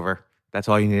 podcast is over. That's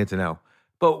all you needed to know.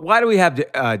 But why do we have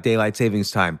daylight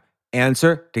savings time?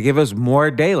 Answer: to give us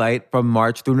more daylight from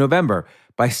March through November.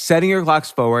 By setting your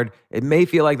clocks forward, it may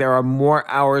feel like there are more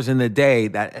hours in the day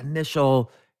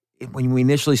when we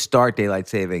initially start daylight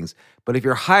savings. But if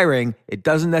you're hiring, it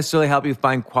doesn't necessarily help you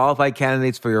find qualified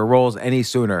candidates for your roles any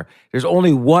sooner. There's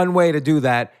only one way to do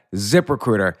that: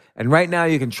 ZipRecruiter. And right now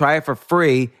you can try it for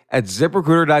free at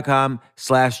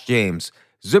ZipRecruiter.com/James.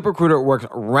 ZipRecruiter works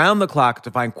around the clock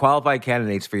to find qualified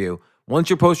candidates for you.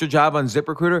 Once you post your job on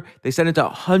ZipRecruiter, they send it to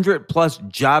 100+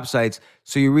 job sites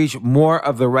so you reach more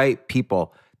of the right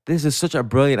people. This is such a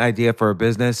brilliant idea for a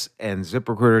business, and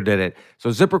ZipRecruiter did it. So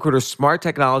ZipRecruiter's smart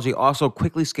technology also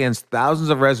quickly scans thousands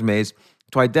of resumes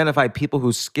to identify people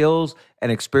whose skills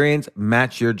and experience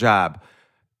match your job.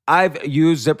 I've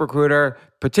used ZipRecruiter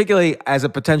particularly as a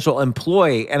potential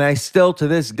employee, and I still to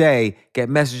this day get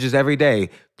messages every day.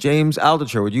 James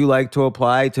Altucher, would you like to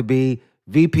apply to be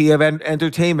VP of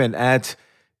Entertainment at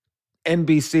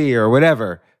NBC or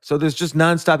whatever? So there's just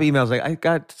nonstop emails. Like, I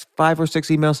got 5 or 6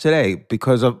 emails today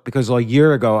because a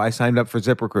year ago I signed up for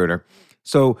ZipRecruiter.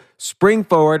 So spring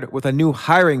forward with a new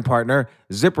hiring partner,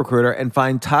 ZipRecruiter, and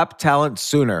find top talent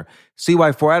sooner. See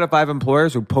why 4 out of 5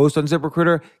 employers who post on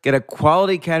ZipRecruiter get a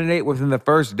quality candidate within the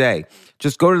first day.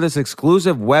 Just go to this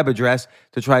exclusive web address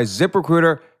to try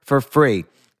ZipRecruiter for free.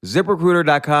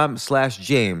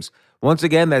 ZipRecruiter.com/James. Once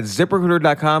again, that's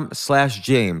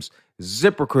ZipRecruiter.com/James.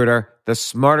 ZipRecruiter, the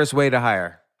smartest way to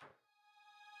hire.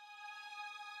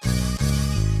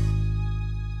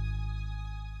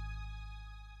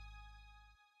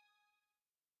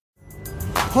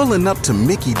 Pulling up to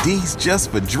Mickey D's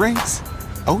just for drinks?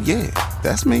 Oh yeah,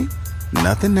 that's me.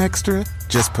 Nothing extra,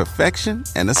 just perfection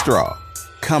and a straw.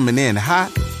 coming in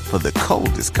hot for the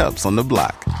coldest cups on the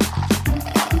block.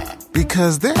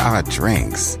 Because there are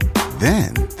drinks.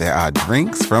 Then there are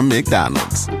drinks from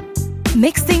McDonald's.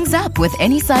 Mix things up with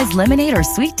any size lemonade or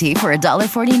sweet tea for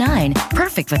 $1.49.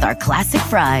 Perfect with our classic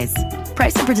fries.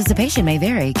 Price and participation may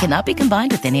vary. Cannot be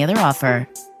combined with any other offer.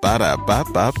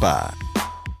 Ba-da-ba-ba-ba.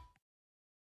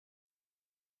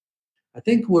 I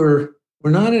think we're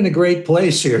not in a great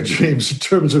place here, James, in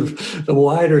terms of the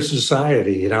wider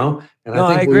society, you know? And No,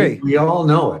 I think I agree. we all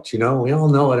know it, you know? We all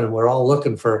know it, and we're all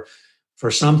looking for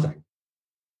something.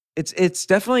 It's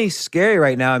definitely scary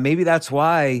right now, and maybe that's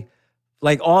why,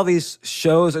 like all these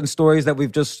shows and stories that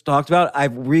we've just talked about,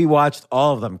 I've rewatched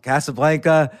all of them.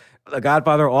 Casablanca, The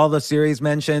Godfather, all the series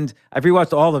mentioned. I've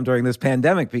rewatched all of them during this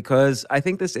pandemic because I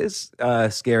think this is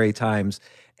scary times.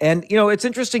 And you know, it's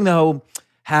interesting though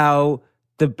how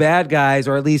the bad guys,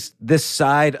 or at least this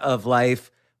side of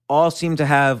life, all seem to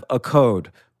have a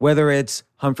code. Whether it's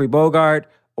Humphrey Bogart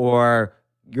or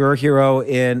your hero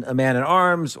in A Man at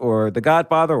Arms, or The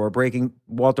Godfather, or breaking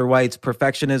Walter White's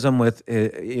perfectionism with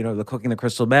the cooking the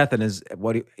crystal meth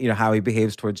and how he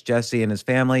behaves towards Jesse and his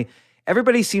family.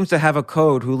 Everybody seems to have a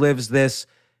code who lives this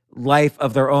life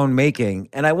of their own making,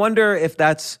 and I wonder if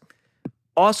that's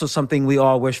also something we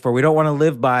all wish for. We don't want to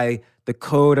live by the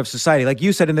code of society, like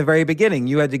you said in the very beginning.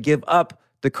 You had to give up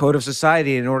the code of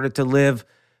society in order to live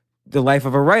the life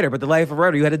of a writer. But the life of a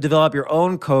writer, you had to develop your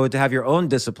own code to have your own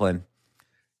discipline.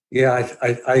 Yeah,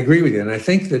 I agree with you. And I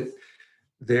think that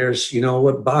there's,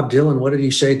 what Bob Dylan, what did he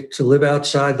say? To live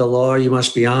outside the law, you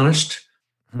must be honest,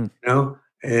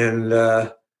 And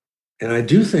I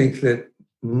do think that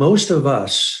most of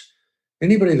us,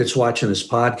 anybody that's watching this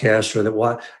podcast or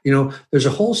there's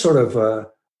a whole sort of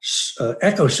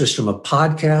ecosystem of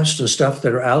podcasts and stuff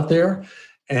that are out there.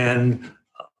 And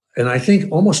I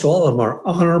think almost all of them are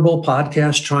honorable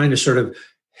podcasts trying to sort of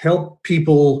help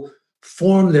people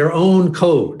form their own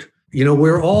code.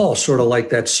 We're all sort of like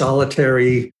that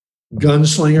solitary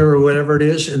gunslinger or whatever it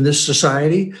is in this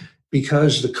society,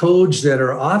 because the codes that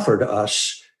are offered to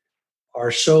us are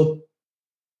so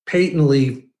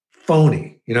patently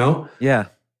phony, Yeah.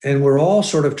 And we're all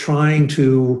sort of trying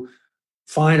to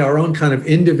find our own kind of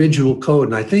individual code.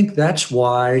 And I think that's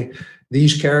why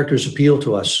these characters appeal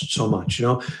to us so much,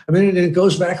 it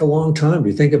goes back a long time.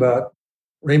 You think about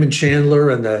Raymond Chandler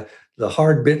and the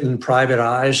hard-bitten private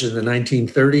eyes in the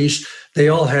 1930s. They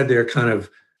all had their kind of,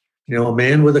 a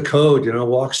man with a code,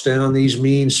 walks down these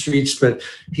mean streets, but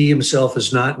he himself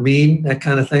is not mean, that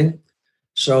kind of thing.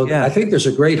 So yeah. I think there's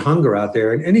a great hunger out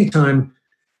there. And anytime,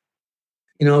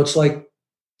 it's like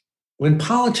when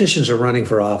politicians are running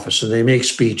for office and they make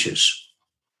speeches,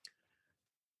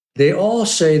 they all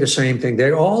say the same thing.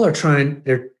 They all are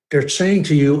they're saying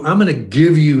to you, I'm going to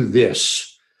give you this.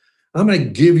 I'm going to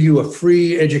give you a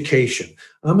free education.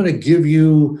 I'm going to give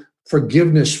you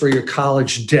forgiveness for your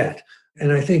college debt.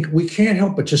 And I think we can't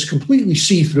help but just completely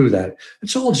see through that.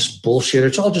 It's all just bullshit.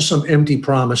 It's all just some empty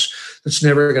promise that's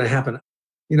never going to happen.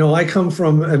 I come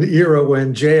from an era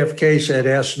when JFK said,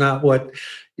 ask not what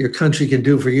your country can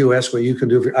do for you, ask what you can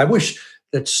do for you. I wish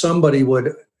that somebody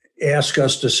would ask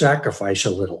us to sacrifice a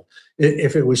little,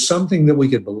 if it was something that we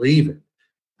could believe in.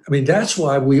 That's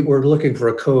why we're looking for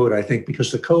a code, I think,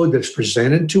 because the code that's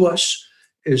presented to us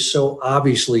is so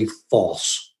obviously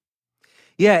false.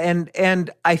 Yeah, and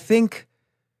I think,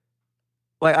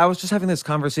 like, I was just having this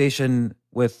conversation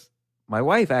with my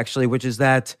wife, actually, which is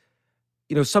that,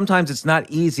 sometimes it's not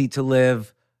easy to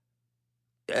live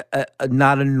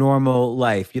not a normal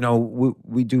life.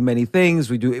 We do many things.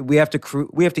 We have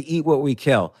to eat what we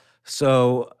kill.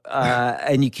 So,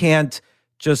 and you can't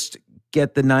just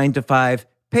get the 9-to-5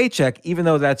 paycheck, even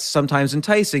though that's sometimes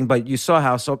enticing. But you saw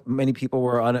how so many people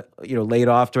were laid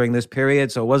off during this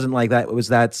period. So it wasn't like that. It was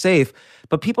that safe.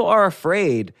 But people are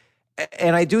afraid.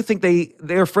 And I do think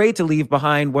they're afraid to leave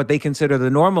behind what they consider the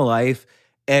normal life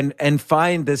and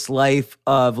find this life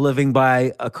of living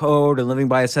by a code and living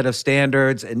by a set of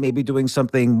standards and maybe doing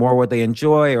something more what they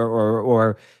enjoy,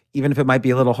 or even if it might be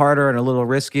a little harder and a little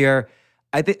riskier.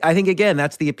 I think again,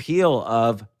 that's the appeal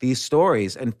of these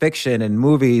stories and fiction and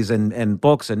movies and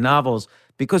books and novels,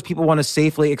 because people want to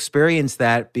safely experience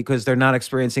that because they're not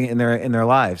experiencing it in their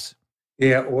lives.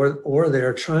 Yeah, or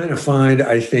they're trying to find,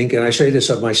 I think, and I say this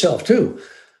of myself too,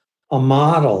 a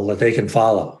model that they can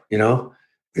follow,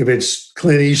 if it's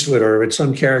Clint Eastwood or if it's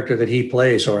some character that he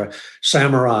plays, or a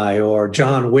samurai or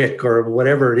John Wick or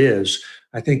whatever it is.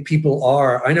 I think people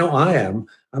are, I know I am,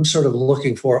 I'm sort of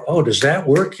looking for, does that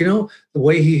work? The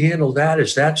way he handled that,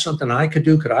 is that something I could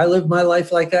do? Could I live my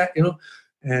life like that?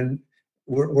 And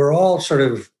we're all sort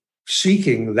of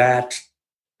seeking that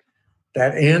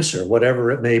answer, whatever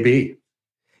it may be.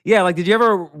 Yeah, like, did you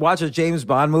ever watch a James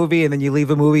Bond movie and then you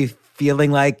leave a movie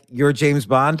feeling like you're James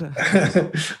Bond?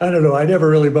 I don't know. I never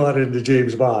really bought into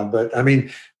James Bond, but I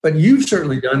mean, but you've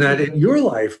certainly done that in your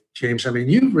life, James. I mean,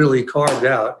 you've really carved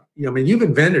out, I mean, you've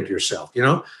invented yourself,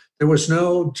 there was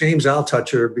no James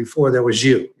Altucher before there was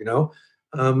you,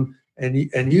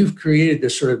 and you've created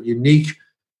this sort of unique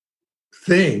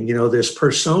thing, this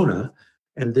persona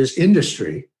and this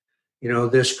industry,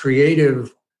 this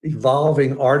creative,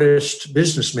 evolving artist,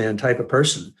 businessman type of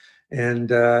person.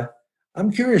 And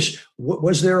I'm curious,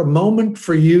 was there a moment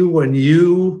for you when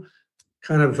you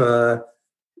kind of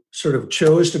sort of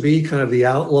chose to be kind of the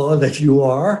outlaw that you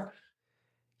are?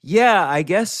 Yeah, I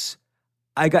guess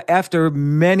I got after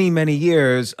many, many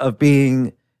years of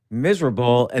being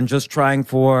miserable and just trying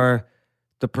for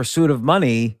the pursuit of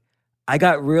money, I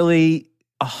got really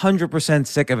 100%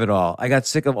 sick of it all. I got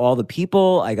sick of all the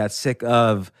people. I got sick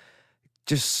of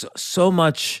just so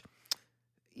much,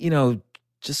 you know,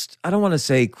 just I don't want to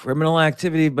say criminal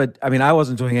activity, but I mean I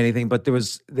wasn't doing anything, but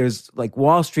there's like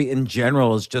Wall Street in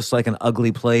general is just like an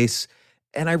ugly place.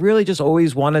 And I really just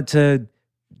always wanted to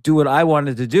do what I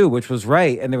wanted to do, which was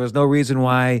right. And there was no reason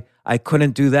why I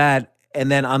couldn't do that. And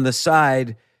then on the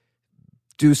side,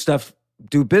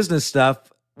 do business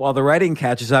stuff while the writing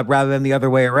catches up rather than the other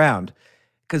way around.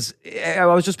 Because I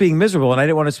was just being miserable and I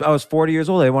didn't want to, I was 40 years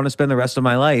old. I didn't want to spend the rest of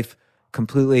my life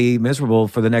completely miserable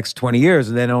for the next 20 years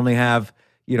and then only have,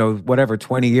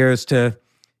 20 years to,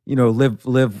 live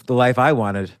the life I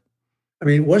wanted. I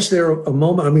mean, was there a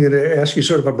moment, I'm going to ask you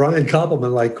sort of a Brian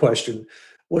Koppelman-like question.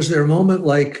 Was there a moment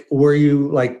like where you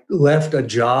like left a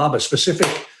job, a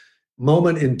specific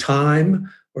moment in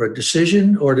time or a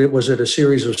decision, or was it a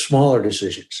series of smaller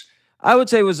decisions? I would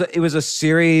say it was a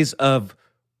series of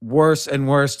worse and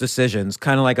worse decisions,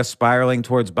 kind of like a spiraling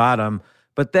towards bottom.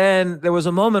 But then there was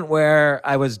a moment where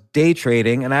I was day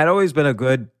trading, and I'd always been a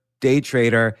good day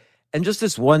trader. And just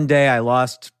this one day, I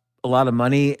lost a lot of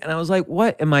money, and I was like,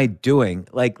 "What am I doing?"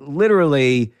 Like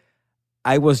literally,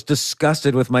 I was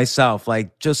disgusted with myself,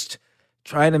 like just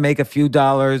trying to make a few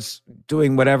dollars,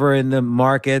 doing whatever in the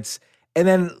markets. And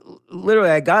then literally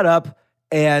I got up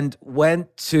and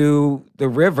went to the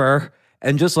river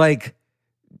and just like,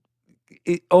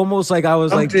 almost like I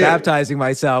was like baptizing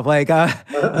myself. Like,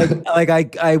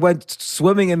 I went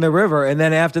swimming in the river. And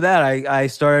then after that,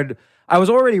 I was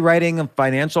already writing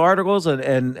financial articles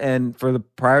and for the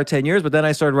prior 10 years, but then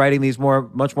I started writing these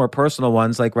much more personal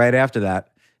ones, like right after that.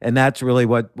 And that's really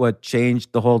what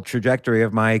changed the whole trajectory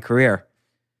of my career.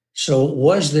 So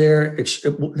there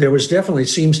was definitely,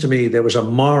 seems to me, there was a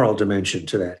moral dimension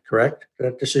to that, correct?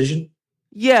 That decision?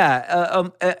 Yeah.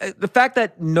 The fact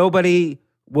that nobody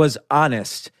was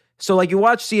honest. So like you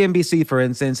watch CNBC, for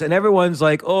instance, and everyone's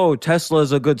like, oh,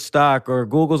 Tesla's a good stock or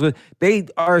Google's good. They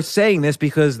are saying this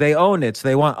because they own it. So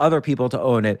they want other people to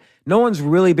own it. No one's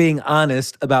really being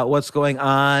honest about what's going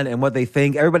on and what they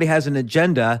think. Everybody has an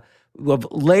agenda of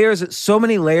layers, so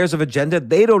many layers of agenda.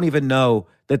 They don't even know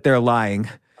that they're lying.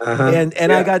 And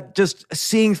yeah. I got just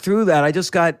seeing through that. I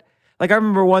just got like, I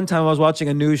remember one time I was watching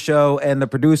a news show and the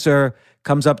producer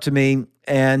comes up to me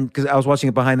and because I was watching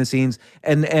it behind the scenes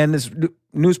and this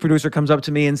news producer comes up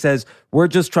to me and says, we're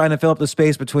just trying to fill up the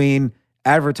space between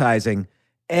advertising.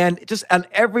 And just on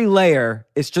every layer,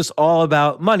 it's just all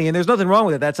about money. And there's nothing wrong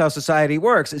with it. That's how society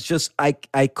works. It's just, I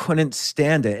couldn't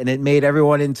stand it. And it made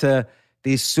everyone into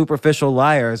these superficial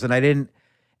liars. And I didn't,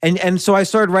 and so I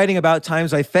started writing about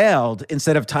times I failed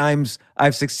instead of times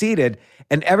I've succeeded.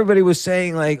 And everybody was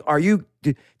saying like,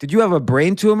 did you have a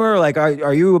brain tumor? Like,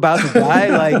 are you about to die?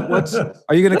 Like,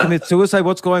 are you going to commit suicide?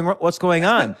 What's going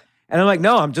on? And I'm like,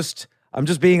 no, I'm just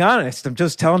being honest. I'm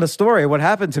just telling the story of what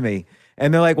happened to me.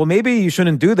 And they're like, well, maybe you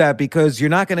shouldn't do that because you're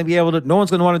not going to be able to, no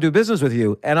one's going to want to do business with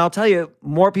you. And I'll tell you,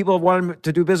 more people have wanted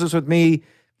to do business with me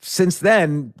since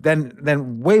then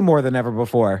than way more than ever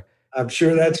before. I'm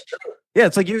sure that's true. Yeah,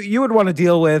 it's like you would want to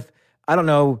deal with, I don't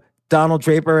know, Donald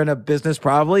Draper in a business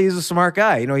probably. He's a smart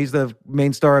guy. He's the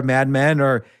main star of Mad Men.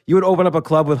 Or you would open up a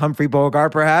club with Humphrey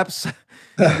Bogart, perhaps,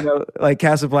 like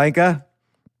Casablanca.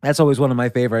 That's always one of my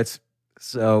favorites.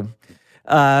 So,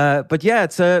 but yeah,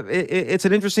 it's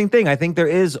an interesting thing. I think there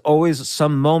is always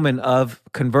some moment of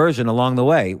conversion along the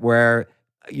way where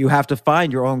you have to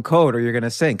find your own code or you're going to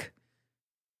sink.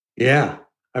 Yeah.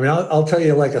 I mean, I'll tell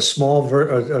you like a small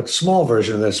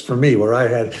version of this for me where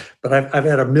I've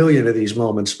had a million of these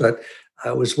moments, but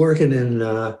I was working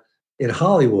in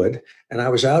Hollywood and I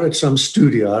was out at some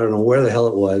studio. I don't know where the hell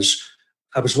it was.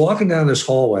 I was walking down this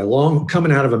hallway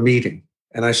coming out of a meeting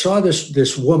and I saw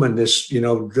this woman,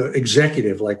 the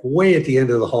executive, like way at the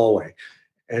end of the hallway.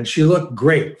 And she looked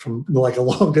great from like a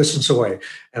long distance away.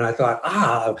 And I thought,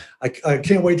 I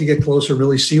can't wait to get closer and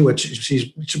really see what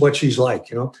she's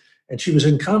like, And she was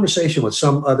in conversation with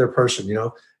some other person,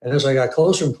 And as I got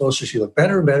closer and closer, she looked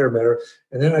better and better and better.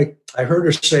 And then I heard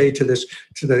her say to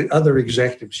the other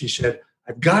executive, she said,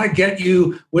 "I've got to get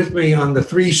you with me on the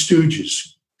Three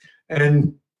Stooges."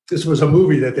 And this was a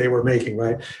movie that they were making,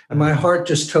 right? And my heart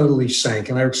just totally sank.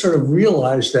 And I sort of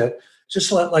realized that,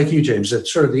 just like you, James, that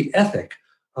sort of the ethic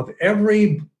of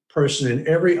every person in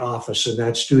every office in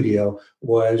that studio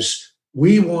was,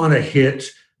 we want to hit,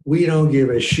 we don't give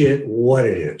a shit what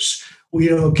it is. We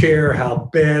don't care how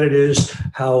bad it is,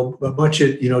 how much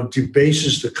it,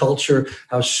 debases the culture,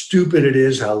 how stupid it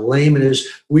is, how lame it is.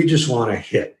 We just want to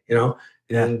hit, Yeah.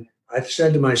 And I've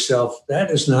said to myself, that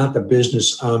is not the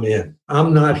business I'm in.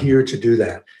 I'm not here to do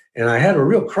that. And I had a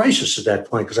real crisis at that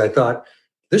point because I thought,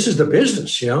 this is the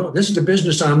business, this is the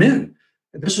business I'm in.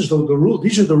 And this is the rule.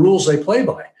 These are the rules they play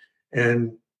by.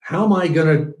 And how am I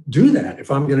going to do that if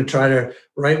I'm going to try to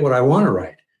write what I want to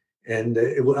write? And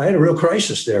I had a real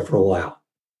crisis there for a while.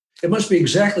 It must be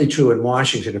exactly true in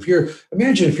Washington.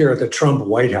 Imagine if you're at the Trump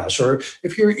White House, or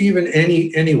if you're even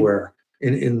anywhere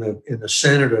in the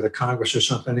Senate or the Congress or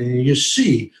something, and you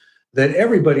see that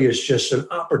everybody is just an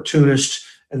opportunist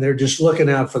and they're just looking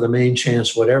out for the main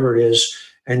chance, whatever it is.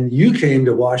 And you came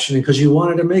to Washington because you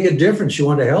wanted to make a difference. You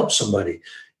wanted to help somebody.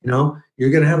 You're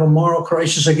going to have a moral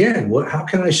crisis again. How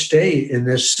can I stay in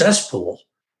this cesspool?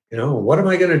 What am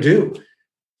I going to do?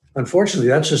 Unfortunately,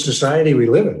 that's the society we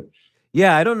live in.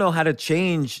 Yeah, I don't know how to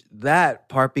change that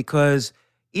part, because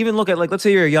even look at, like, let's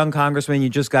say you're a young congressman, you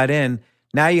just got in.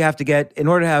 Now you have to in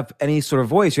order to have any sort of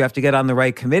voice, you have to get on the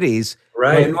right committees.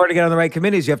 Right. But in order to get on the right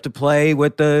committees, you have to play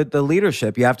with the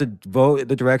leadership. You have to vote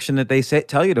the direction that they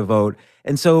tell you to vote.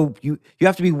 And so you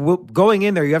have to be going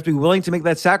in there. You have to be willing to make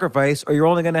that sacrifice, or you're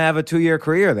only going to have a 2-year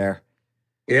career there.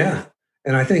 Yeah.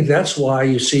 And I think that's why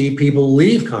you see people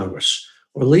leave Congress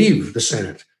or leave the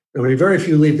Senate. I mean, very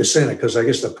few leave the Senate because I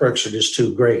guess the perks are just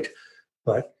too great.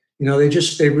 But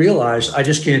they realize, I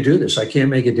just can't do this. I can't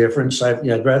make a difference.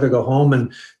 I'd rather go home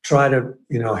and try to,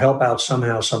 help out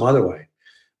somehow, some other way.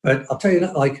 But I'll tell you,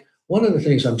 like, one of the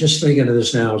things, I'm just thinking of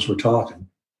this now as we're talking,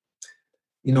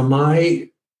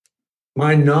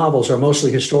 my novels are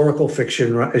mostly historical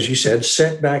fiction, as you said,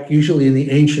 set back usually in the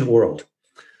ancient world,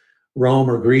 Rome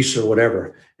or Greece or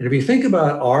whatever. And if you think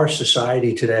about our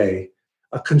society today,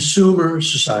 a consumer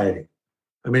society,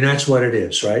 I mean, that's what it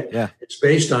is, right? Yeah. It's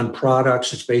based on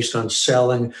products. It's based on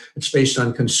selling. It's based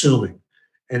on consuming.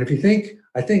 And if you think,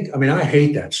 I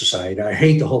hate that society. I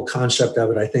hate the whole concept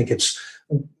of it. I think it's,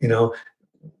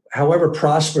 however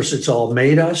prosperous it's all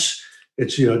made us,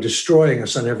 it's, destroying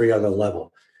us on every other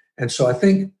level. And so I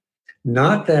think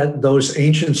not that those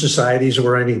ancient societies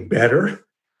were any better,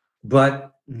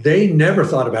 but they never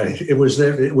thought about it. It was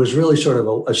really sort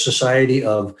of a society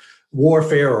of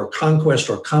warfare or conquest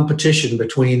or competition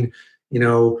between,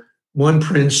 one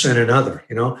prince and another,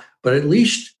 but at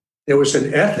least there was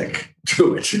an ethic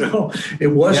to it, It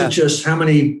wasn't just how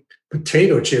many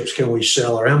potato chips can we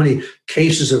sell, or how many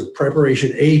cases of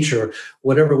preparation H or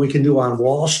whatever we can do on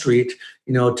Wall Street,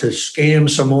 to scam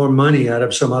some more money out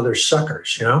of some other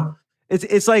suckers,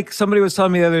 It's like somebody was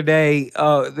telling me the other day,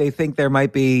 they think there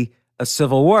might be a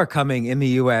civil war coming in the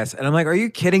U.S. And I'm like, are you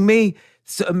kidding me?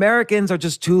 So Americans are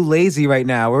just too lazy right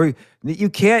now. You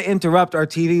can't interrupt our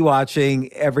TV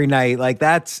watching every night. Like,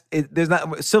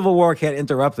 civil war can't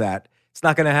interrupt that. It's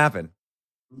not going to happen.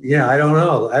 Yeah, I don't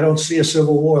know. I don't see a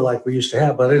civil war like we used to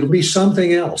have, but it'll be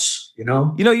something else,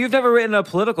 You've never written a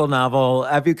political novel.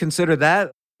 Have you considered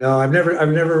that? No, I've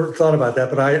never thought about that,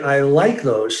 but I like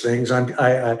those things.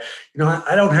 I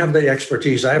don't have the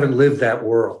expertise. I haven't lived that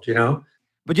world,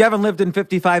 But you haven't lived in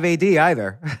 55 AD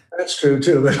either. That's true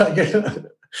too. But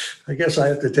I guess I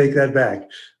have to take that back.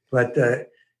 But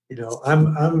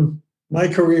my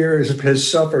career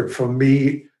has suffered from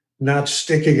me not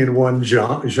sticking in one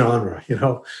genre.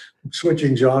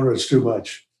 Switching genres too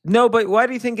much. No, but why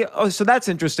do you think? So that's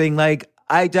interesting. Like,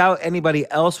 I doubt anybody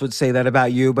else would say that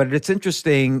about you, but it's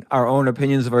interesting, our own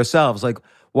opinions of ourselves. Like,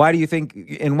 why do you think?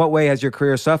 In what way has your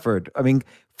career suffered? I mean,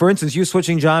 for instance, you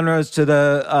switching genres to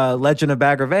the Legend of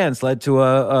Bagger Vance led to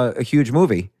a huge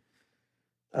movie.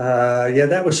 Yeah,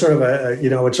 that was sort of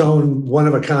its own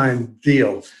one-of-a-kind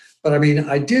deal. But I mean,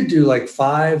 I did do like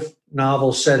 5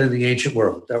 novels set in the ancient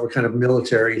world that were kind of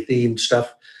military-themed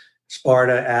stuff,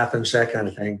 Sparta, Athens, that kind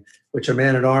of thing, which A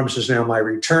Man at Arms is now my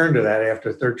return to that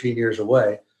after 13 years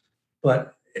away.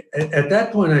 But at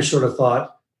that point, I sort of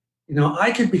thought,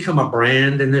 I could become a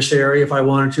brand in this area if I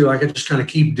wanted to. I could just kind of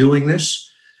keep doing this.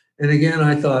 And again,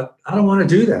 I thought, I don't want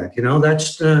to do that.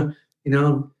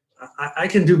 I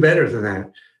can do better than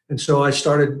that. And so I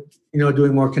started,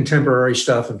 doing more contemporary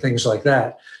stuff and things like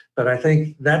that. But I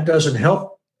think that doesn't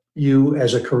help you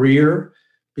as a career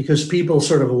because people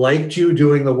sort of liked you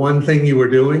doing the one thing you were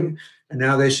doing. And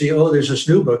now they see, oh, there's this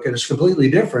new book and it's completely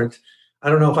different. I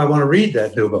don't know if I want to read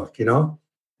that new book,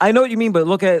 I know what you mean, but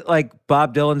look at like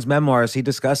Bob Dylan's memoirs. He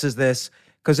discusses this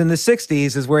because in the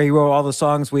 60s is where he wrote all the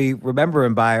songs we remember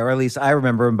him by, or at least I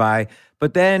remember him by.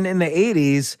 But then in the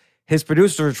 80s, his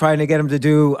producers were trying to get him to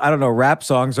do, I don't know, rap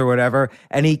songs or whatever.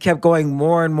 And he kept going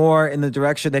more and more in the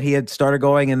direction that he had started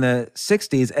going in the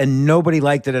 60s, and nobody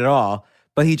liked it at all.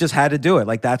 But he just had to do it.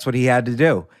 Like, that's what he had to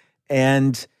do.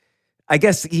 And I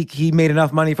guess he made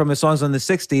enough money from his songs in the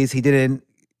 60s. He didn't,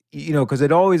 because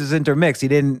it always is intermixed. He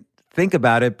didn't think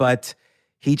about it, but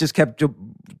he just kept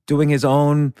doing his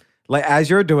own, like as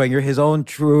you're doing, his own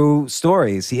true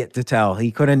stories he had to tell.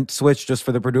 He couldn't switch just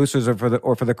for the producers or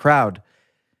for the crowd.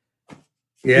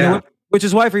 Yeah. Which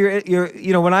is why for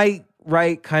your when I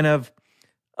write kind of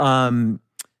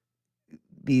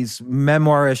these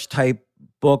memoirish type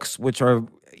books, which are,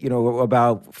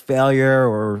 about failure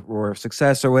or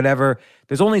success or whatever,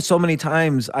 there's only so many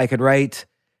times I could write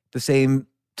the same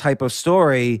type of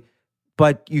story,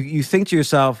 but you think to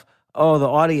yourself, oh, the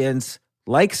audience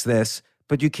likes this,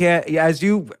 but you can't, as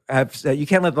you have said, you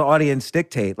can't let the audience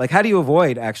dictate. Like, how do you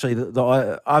avoid actually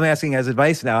I'm asking as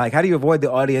advice now, like, how do you avoid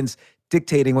the audience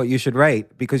dictating what you should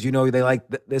write because they like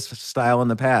this style in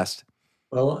the past?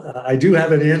 Well, I do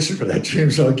have an answer for that,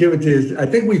 James. So I'll give it to you. I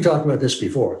think we talked about this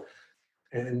before.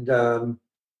 And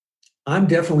I'm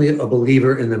definitely a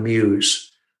believer in the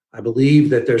muse. I believe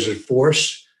that there's a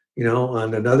force,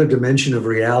 on another dimension of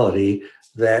reality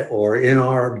or in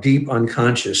our deep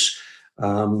unconscious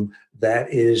that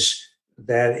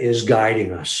is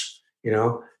guiding us,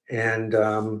 and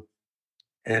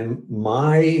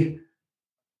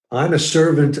I'm a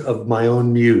servant of my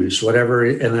own muse, whatever.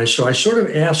 And so I sort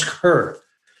of ask her,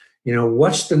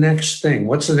 what's the next thing?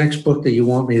 What's the next book that you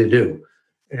want me to do?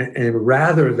 And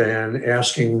rather than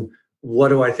asking, what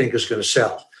do I think is going to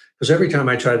sell? Because every time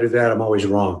I try to do that, I'm always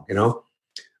wrong,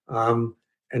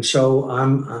 and so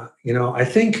I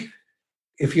think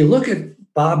if you look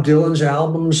at Bob Dylan's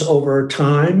albums over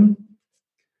time,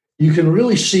 you can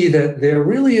really see that they're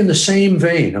really in the same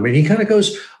vein. I mean, he kind of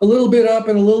goes a little bit up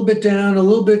and a little bit down, a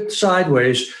little bit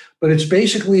sideways, but it's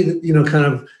basically,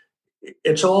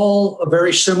 it's all a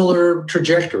very similar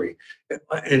trajectory.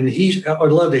 And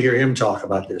I'd love to hear him talk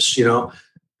about this,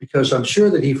 because I'm sure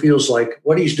that he feels like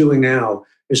what he's doing now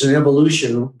is an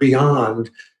evolution beyond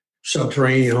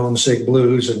Subterranean Homesick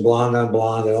Blues and Blonde on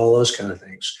Blonde and all those kind of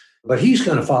things. But he's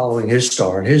kind of following his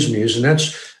star and his muse, and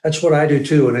that's what I do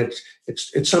too. And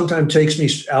it sometimes takes me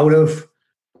out of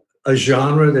a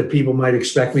genre that people might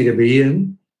expect me to be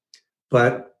in,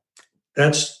 but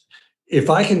if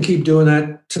I can keep doing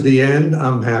that to the end,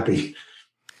 I'm happy.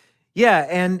 Yeah,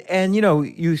 and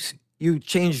you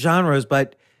change genres,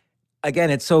 but again,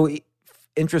 it's so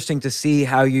interesting to see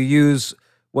how you use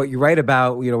what you write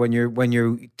about. When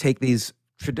you take these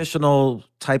traditional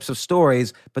types of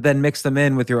stories, but then mix them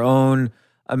in with your own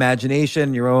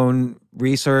imagination, your own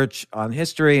research on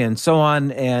history and so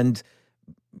on, and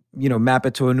map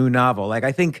it to a new novel. Like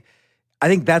I think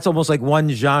that's almost like one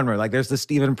genre. Like there's the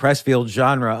Stephen Pressfield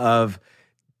genre of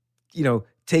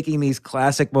taking these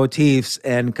classic motifs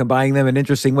and combining them in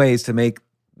interesting ways to make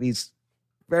these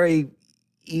very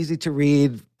easy to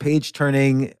read, page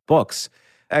turning books.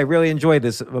 I really enjoyed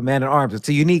this, A Man at Arms. It's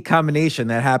a unique combination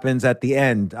that happens at the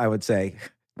end, I would say,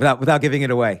 without giving it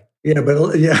away. Yeah, but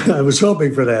I was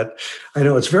hoping for that. I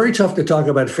know it's very tough to talk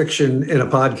about fiction in a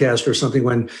podcast or something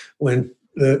when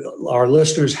our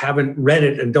listeners haven't read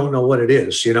it and don't know what it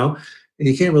is, And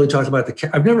you can't really talk about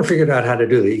I've never figured out how to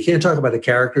do that. You can't talk about the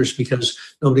characters because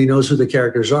nobody knows who the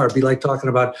characters are. It'd be like talking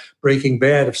about Breaking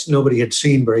Bad if nobody had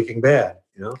seen Breaking Bad,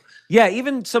 Yeah,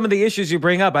 even some of the issues you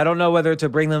bring up, I don't know whether to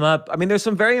bring them up. I mean, there's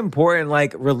some very important,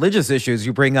 like, religious issues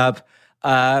you bring up,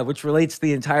 which relates to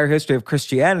the entire history of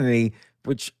Christianity,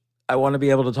 which I want to be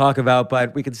able to talk about,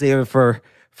 but we could save it for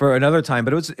another time.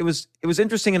 But it was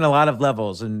interesting in a lot of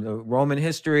levels, in Roman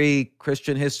history,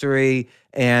 Christian history,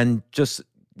 and just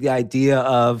the idea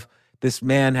of this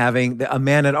man having a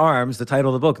man at arms, the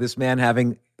title of the book, this man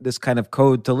having this kind of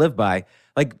code to live by.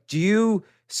 Like, do you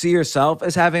see yourself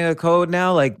as having a code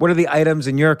now? Like, what are the items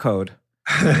in your code?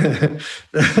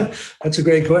 That's a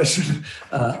great question.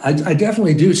 I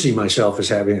definitely do see myself as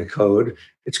having a code.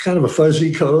 It's kind of a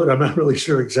fuzzy code. I'm not really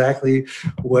sure exactly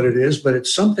what it is, but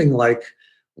it's something like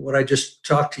what I just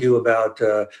talked to you about,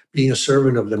 being a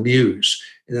servant of the muse.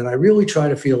 And then I really try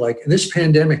to feel like, and this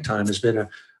pandemic time has been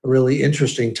a really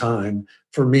interesting time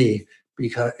for me,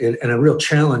 because and a real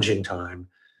challenging time,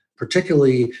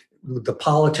 particularly with the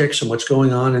politics and what's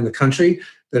going on in the country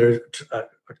that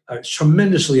are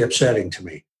tremendously upsetting to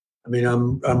me. I mean,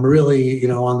 I'm really,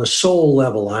 on the soul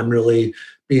level, I'm really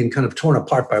being kind of torn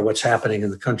apart by what's happening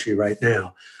in the country right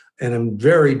now. And I'm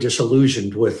very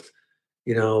disillusioned with,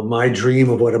 my dream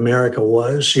of what America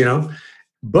was,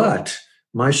 But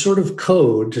my sort of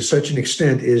code to such an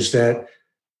extent is that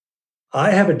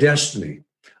I have a destiny.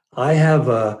 I have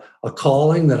a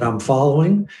calling that I'm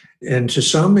following. And to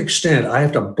some extent, I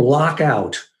have to block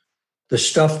out the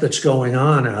stuff that's going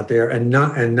on out there and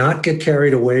not get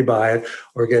carried away by it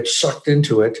or get sucked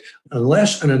into it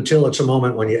unless and until it's a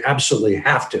moment when you absolutely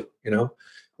have to,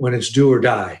 when it's do or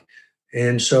die.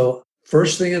 And so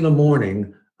first thing in the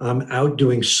morning, I'm out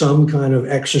doing some kind of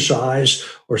exercise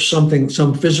or something,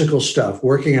 some physical stuff,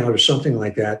 working out or something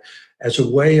like that, as a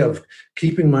way of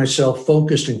keeping myself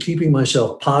focused and keeping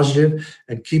myself positive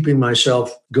and keeping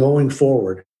myself going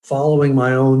forward, following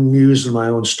my own muse and my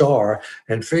own star,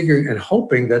 and figuring and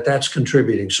hoping that that's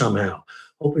contributing somehow,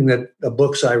 hoping that the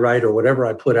books I write or whatever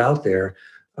I put out there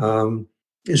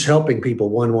is helping people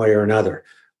one way or another.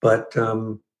 But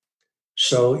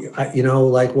so,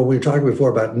 like when we were talking before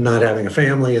about not having a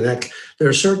family, and that there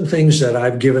are certain things that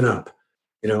I've given up.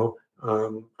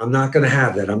 I'm not going to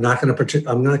have that. I'm not going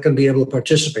to be able to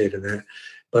participate in that.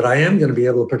 But I am going to be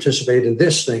able to participate in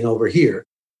this thing over here.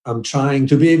 I'm trying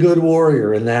to be a good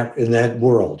warrior in that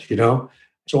world.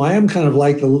 So I am kind of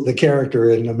like the character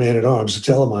in A Man at Arms,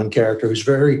 the Telamon character, who's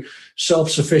very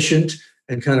self-sufficient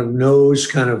and kind of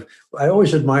knows. I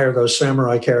always admire those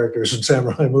samurai characters in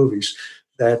samurai movies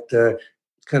that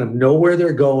kind of know where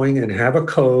they're going and have a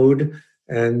code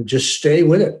and just stay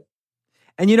with it.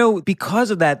 And because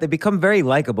of that, they become very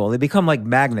likable. They become like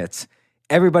magnets.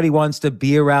 Everybody wants to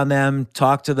be around them,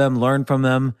 talk to them, learn from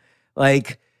them.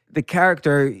 Like the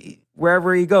character,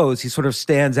 wherever he goes, he sort of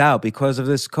stands out because of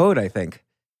this code, I think.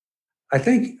 I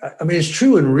mean, it's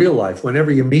true in real life.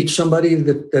 Whenever you meet somebody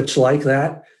that's like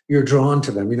that, you're drawn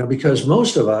to them, because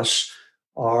most of us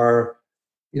are,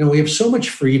 we have so much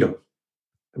freedom.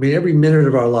 I mean, every minute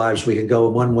of our lives, we can go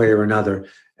one way or another.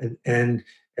 And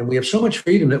we have so much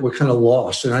freedom that we're kind of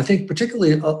lost. And I think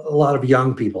particularly a lot of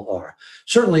young people are.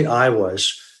 Certainly I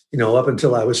was, up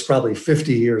until I was probably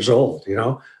 50 years old,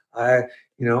 I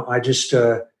just,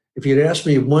 if you'd asked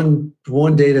me one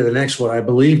day to the next what I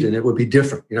believed in, it would be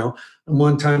different, And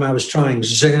one time I was trying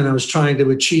Zen, I was trying to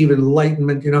achieve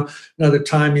enlightenment, Another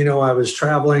time, I was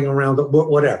traveling around,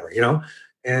 whatever,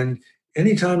 And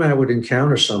anytime I would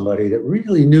encounter somebody that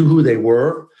really knew who they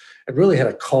were, and really had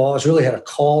a cause, really had a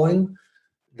calling,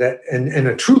 that and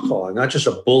a true calling, not just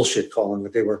a bullshit calling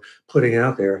that they were putting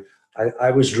out there,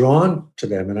 I was drawn to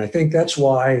them. And I think that's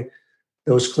why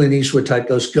those Clint Eastwood type,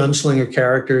 those gunslinger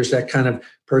characters, that kind of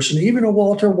person, even a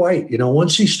Walter White,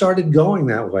 once he started going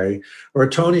that way, or a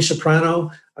Tony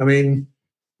Soprano, I mean,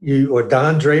 or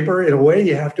Don Draper, in a way,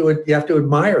 you have to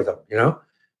admire them.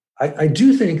 I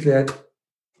do think that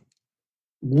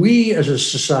we as a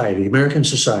society, American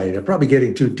society, I'm probably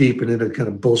getting too deep and into kind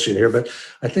of bullshit here, but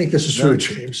I think this is true,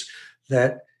 James,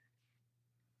 that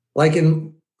I'm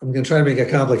going to try to make a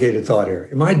complicated thought here.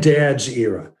 In my dad's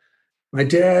era, my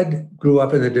dad grew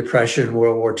up in the Depression,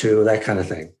 World War II, that kind of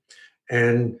thing.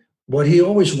 And what he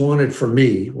always wanted for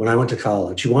me when I went to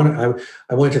college,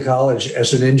 I went to college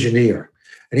as an engineer.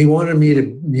 And he wanted me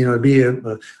to, be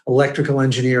an electrical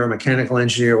engineer, a mechanical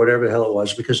engineer, whatever the hell it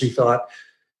was, because he thought,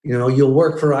 you'll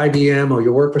work for IBM or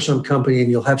you'll work for some company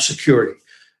and you'll have security.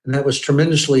 And that was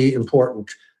tremendously important,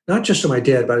 not just to my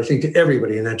dad, but I think to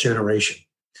everybody in that generation.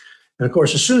 And of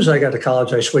course, as soon as I got to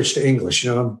college, I switched to English.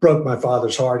 Broke my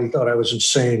father's heart. He thought I was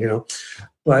insane,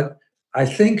 But I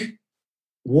think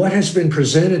what has been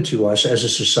presented to us as a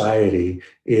society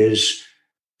is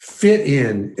fit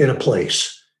in a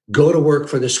place. Go to work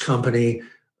for this company,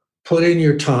 put in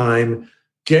your time,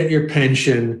 get your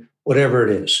pension, whatever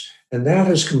it is. And that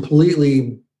has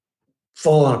completely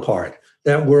fallen apart.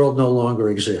 That world no longer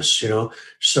exists,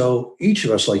 So each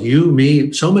of us, like you,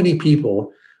 me, so many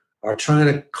people are trying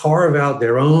to carve out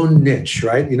their own niche,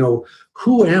 right?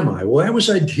 Who am I? What was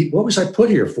I put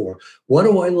here for? What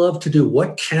do I love to do?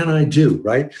 What can I do,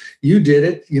 right? You did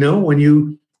it, when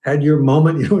you had your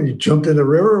moment, when you jumped in the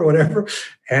river or whatever.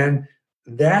 And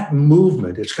that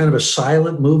movement, it's kind of a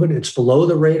silent movement. It's below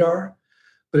the radar,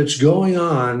 but it's going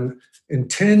on in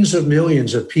tens of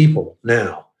millions of people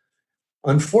now.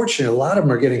 Unfortunately, a lot of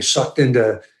them are getting sucked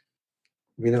into,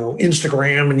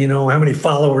 Instagram and, how many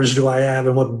followers do I have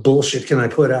and what bullshit can I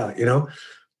put out,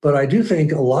 But I do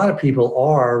think a lot of people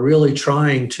are really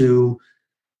trying to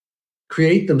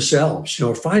create themselves,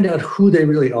 or find out who they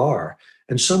really are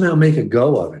and somehow make a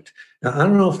go of it. Now, I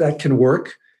don't know if that can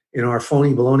work in our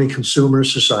phony baloney consumer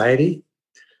society,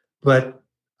 but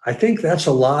I think that's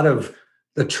a lot of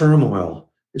the turmoil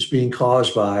is being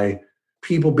caused by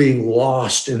people being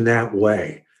lost in that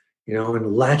way,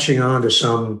 and latching on to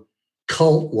some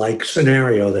cult-like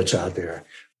scenario that's out there.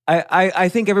 I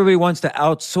think everybody wants to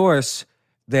outsource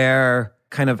their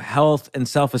kind of health and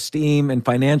self-esteem and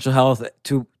financial health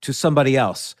to somebody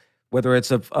else, whether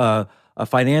it's a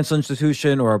financial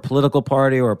institution or a political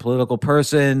party or a political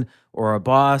person or a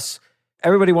boss.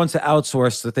 Everybody wants to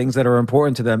outsource the things that are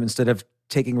important to them instead of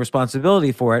taking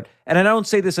responsibility for it. And I don't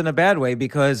say this in a bad way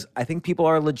because I think people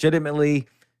are legitimately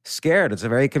scared. It's a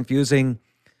very confusing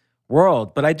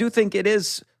world, but I do think it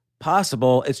is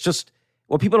possible. It's just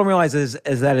what people don't realize is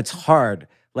that it's hard.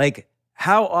 Like,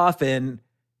 how often,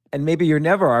 and maybe you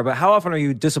never are, but how often are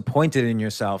you disappointed in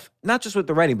yourself? Not just with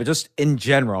the writing, but just in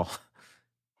general.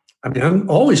 I mean, I'm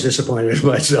always disappointed in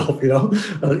myself,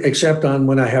 except on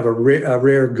when I have a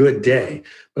rare good day.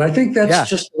 But I think that's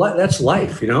that's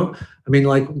life, I mean,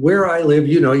 like where I live,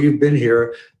 you've been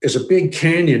here, there's a big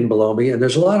canyon below me, and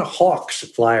there's a lot of hawks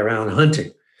that fly around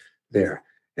hunting there.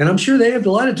 And I'm sure they have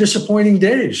a lot of disappointing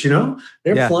days,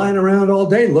 They're flying around all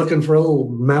day looking for a little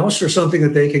mouse or something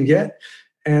that they can get.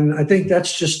 And I think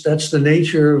that's the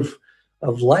nature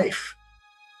of life.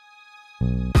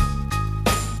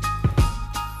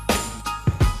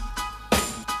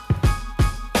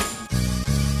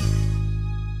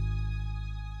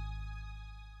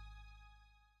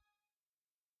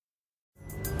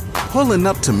 Pulling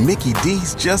up to Mickey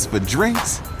D's just for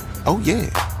drinks? Oh yeah,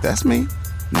 that's me.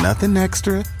 Nothing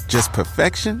extra, just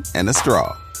perfection and a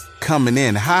straw. Coming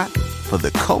in hot for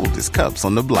the coldest cups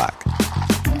on the block.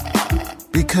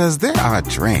 Because there are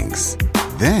drinks.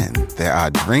 Then there are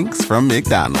drinks from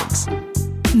McDonald's.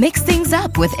 Mix things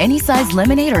up with any size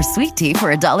lemonade or sweet tea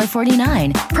for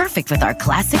 $1.49. Perfect with our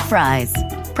classic fries.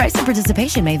 Price and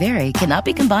participation may vary. Cannot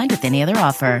be combined with any other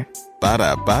offer.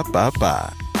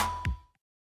 Ba-da-ba-ba-ba.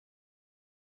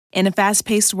 In a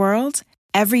fast-paced world,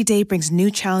 every day brings new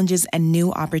challenges and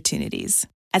new opportunities.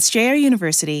 At Strayer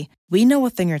University, we know a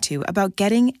thing or two about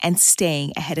getting and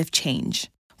staying ahead of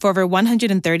change. For over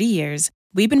 130 years,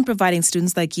 we've been providing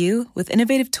students like you with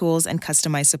innovative tools and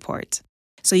customized support,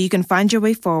 so you can find your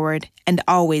way forward and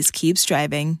always keep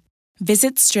striving.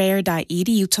 Visit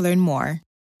strayer.edu to learn more.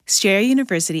 Strayer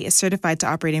University is certified to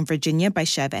operate in Virginia by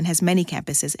Chev and has many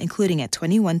campuses, including at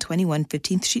 2121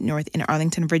 15th Street North in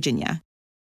Arlington, Virginia.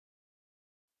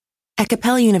 At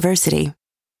Capella University,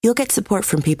 you'll get support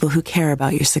from people who care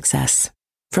about your success.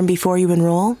 From before you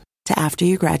enroll to after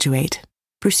you graduate,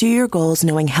 pursue your goals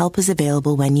knowing help is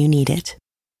available when you need it.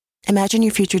 Imagine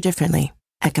your future differently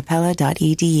at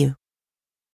capella.edu.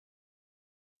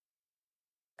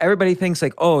 Everybody thinks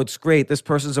like, oh, it's great. This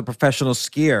person's a professional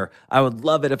skier. I would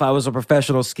love it if I was a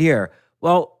professional skier.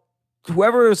 Well,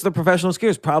 whoever is the professional skier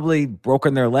has probably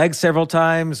broken their legs several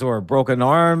times or broken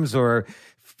arms or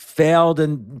failed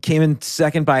and came in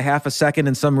second by half a second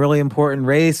in some really important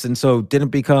race, and so didn't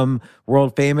become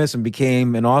world famous and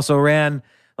became and also ran.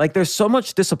 Like, there's so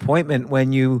much disappointment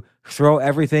when you throw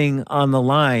everything on the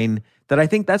line that I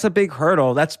think that's a big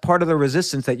hurdle. That's part of the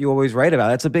resistance that you always write about.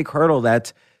 That's a big hurdle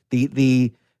that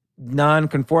the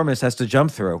nonconformist has to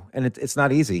jump through, and it's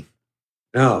not easy.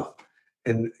 No.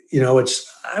 And,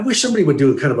 I wish somebody would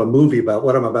do kind of a movie about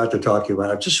what I'm about to talk to you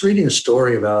about. I'm just reading a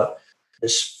story about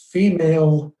this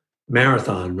female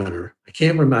marathon runner. I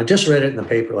can't remember. I just read it in the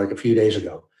paper like a few days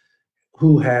ago,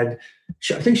 who I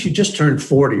think she just turned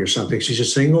 40 or something. She's a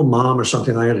single mom or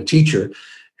something. I had a teacher,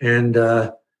 and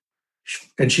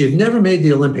she had never made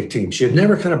the Olympic team. She had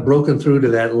never kind of broken through to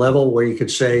that level where you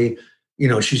could say,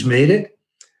 she's made it.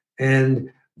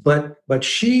 But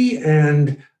she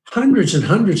and hundreds and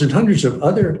hundreds and hundreds of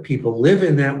other people live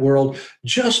in that world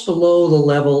just below the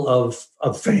level of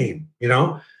fame,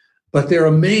 but they're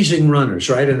amazing runners,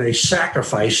 right? And they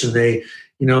sacrifice and they,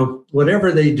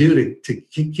 whatever they do to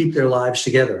keep their lives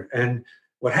together. And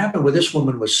what happened with this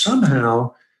woman was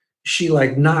somehow she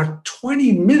knocked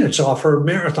 20 minutes off her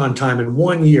marathon time in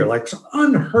 1 year, like some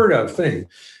unheard of thing.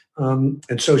 And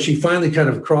so she finally kind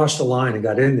of crossed the line and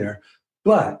got in there.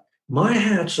 But my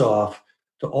hat's off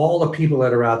to all the people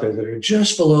that are out there that are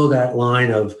just below that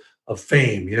line of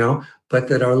fame, but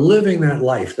that are living that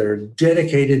life, that are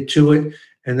dedicated to it,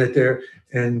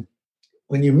 and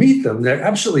when you meet them, they're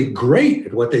absolutely great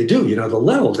at what they do. The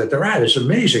level that they're at is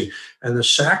amazing, and the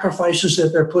sacrifices that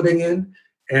they're putting in.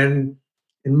 And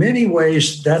in many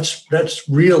ways, that's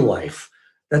real life.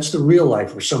 That's the real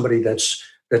life of somebody that's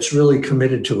really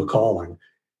committed to a calling.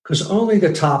 because only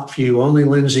the top few, only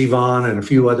Lindsey Vonn and a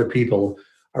few other people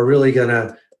are really going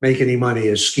to make any money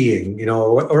as skiing,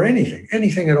 or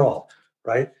anything at all,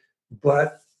 right?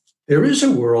 But there is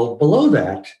a world below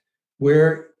that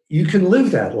where you can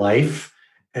live that life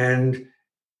and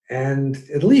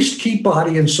at least keep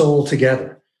body and soul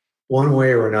together one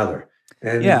way or another.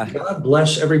 And God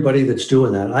bless everybody that's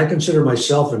doing that. I consider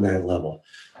myself in that level.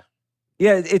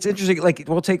 Yeah, it's interesting. Like,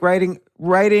 we'll take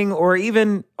writing, or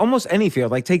even almost any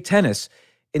field. Like, take tennis.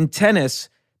 In tennis,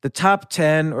 the top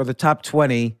 10 or the top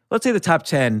 20, let's say the top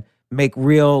 10 make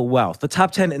real wealth. The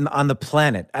top 10 on the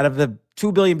planet, out of the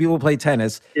 2 billion people who play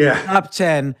tennis, the top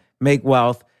 10 make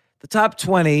wealth. The top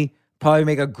 20 probably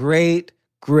make a great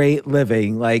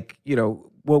living, like,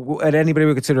 what anybody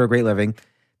would consider a great living.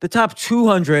 The top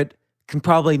 200 can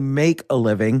probably make a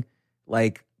living,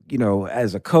 like,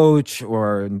 as a coach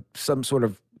or some sort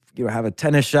of, have a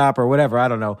tennis shop or whatever. I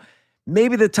don't know.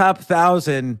 Maybe the top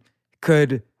 1,000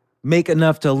 could make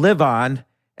enough to live on.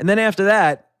 And then after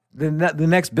that, the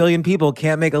next billion people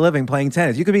can't make a living playing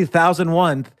tennis. You could be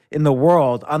 1,001th in the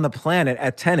world on the planet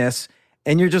at tennis,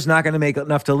 and you're just not going to make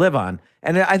enough to live on.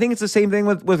 And I think it's the same thing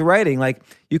with writing. Like,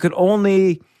 you're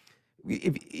only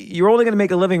going to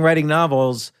make a living writing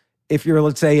novels if you're,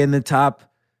 let's say, in the top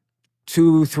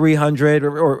 200-300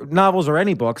 or novels or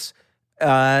any books.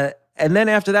 And then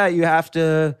after that, you have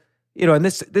to, and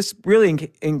this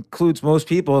really includes most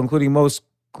people, including most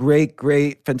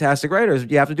great, fantastic writers.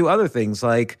 You have to do other things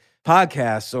like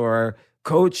podcasts or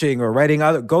coaching or writing,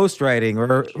 other ghostwriting,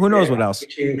 or who knows what else.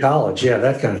 Teaching in college. Yeah,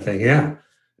 that kind of thing. Yeah.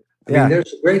 I mean,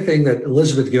 there's a great thing that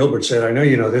Elizabeth Gilbert said. I know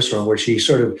you know this one, where she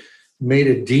sort of made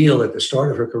a deal at the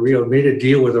start of her career, made a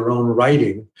deal with her own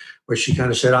writing, where she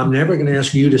kind of said, I'm never going to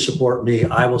ask you to support me.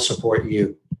 I will support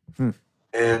you.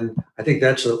 And I think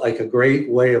that's a great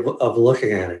way of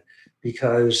looking at it,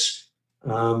 because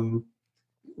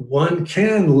one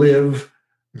can live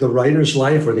the writer's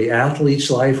life or the athlete's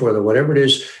life or the whatever it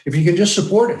is, if you can just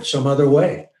support it some other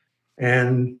way.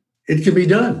 And it can be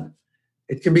done.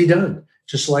 It can be done.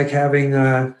 Just like having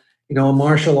a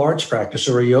martial arts practice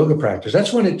or a yoga practice.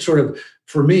 That's when it sort of,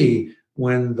 for me,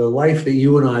 when the life that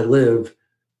you and I live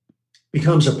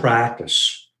becomes a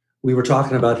practice. We were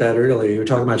talking about that earlier. You were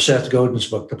talking about Seth Godin's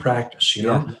book, The Practice,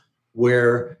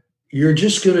 where you're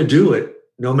just going to do it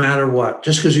no matter what,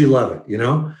 just because you love it,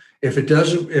 If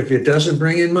it doesn't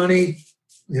bring in money,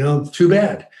 too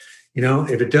bad.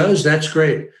 If it does, that's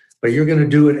great. But you're going to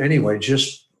do it anyway,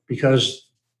 just because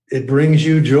it brings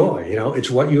you joy.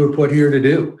 It's what you were put here to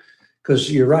do.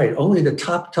 Because you're right, only the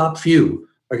top few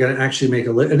are going to actually make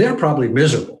a living, and they're probably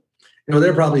miserable.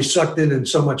 They're probably sucked in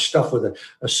so much stuff with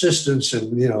assistants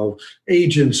and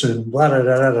agents and blah da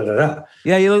da da da da.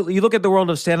 Yeah, you look at the world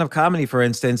of stand-up comedy, for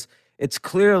instance. It's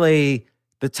clearly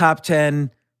the top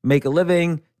 10 make a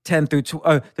living,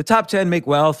 the top 10 make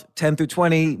wealth, 10 through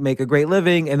 20 make a great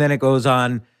living, and then it goes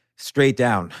on straight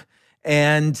down.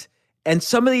 And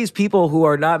some of these people who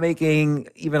are not making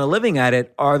even a living at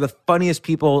it are the funniest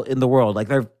people in the world. Like,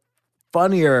 they're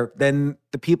funnier than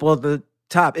the people at the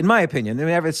top, in my opinion. I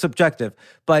mean, it's subjective,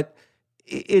 but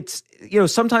it's,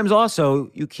 sometimes also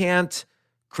you can't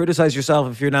criticize yourself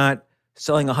if you're not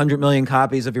selling 100 million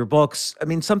copies of your books. I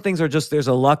mean, some things are just, there's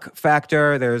a luck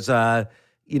factor. There's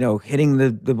hitting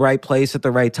the right place at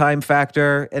the right time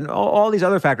factor, and all these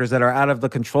other factors that are out of the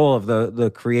control of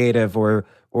the creative or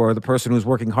the person who's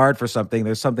working hard for something.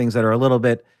 There's some things that are a little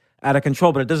bit out of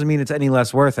control, but it doesn't mean it's any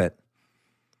less worth it.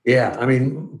 Yeah, I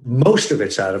mean, most of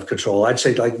it's out of control. I'd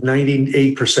say like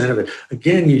 98% of it.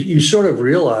 Again, you sort of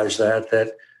realize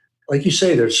that, like you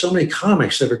say, there's so many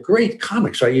comics that are great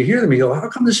comics, right? You hear them, you go, how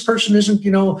come this person isn't,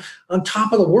 on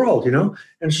top of the world, And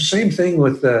it's the same thing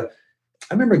with, I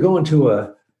remember going to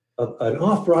an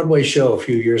off-Broadway show a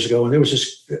few years ago, and there was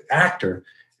this actor,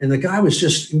 and the guy was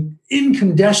just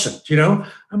incandescent,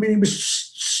 I mean, he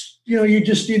was, you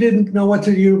didn't know what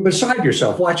to do beside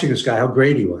yourself watching this guy, how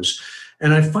great he was.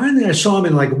 And I saw him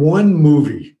in like one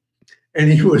movie,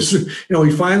 and he was,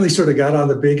 he finally sort of got on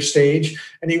the big stage,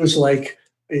 and he was like,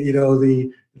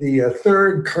 the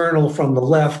third colonel from the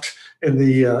left in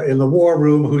the war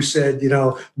room who said,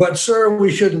 but sir,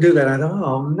 we shouldn't do that. I thought,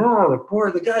 oh no,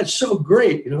 the guy's so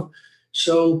great,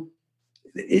 So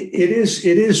it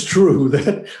is true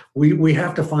that we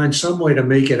have to find some way to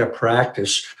make it a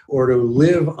practice, or to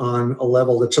live on a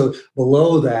level that's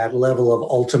below that level of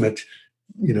ultimate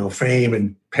fame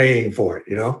and paying for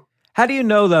it, How do you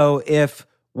know, though, if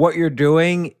what you're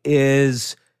doing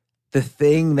is the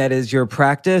thing that is your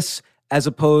practice, as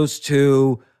opposed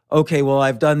to, okay, well,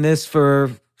 I've done this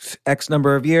for X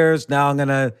number of years. Now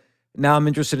I'm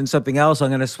interested in something else. I'm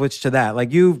going to switch to that.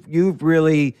 Like, you've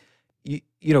really,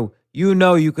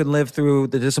 you can live through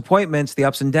the disappointments, the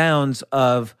ups and downs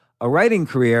of a writing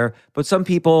career, but some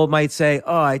people might say,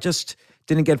 "Oh, I just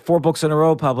didn't get 4 books in a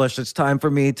row published. It's time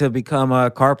for me to become a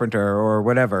carpenter or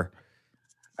whatever."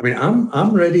 I mean,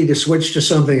 I'm ready to switch to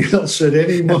something else at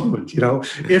any moment,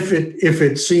 if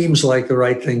it seems like the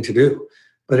right thing to do.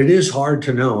 But it is hard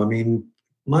to know. I mean,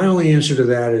 my only answer to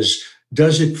that is,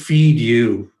 does it feed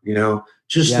you?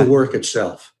 Just the Yeah. work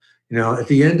itself. At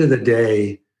the end of the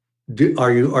day,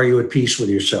 are you at peace with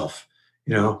yourself?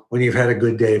 When you've had a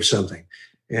good day of something,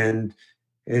 and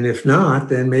if not,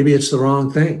 then maybe it's the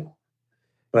wrong thing.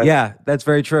 But Yeah, that's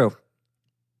very true.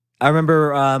 I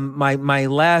remember my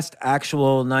last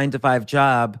actual 9 to 5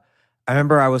 job. I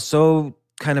remember I was so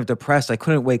kind of depressed I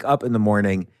couldn't wake up in the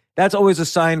morning. That's always a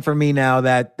sign for me now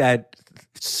that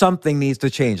something needs to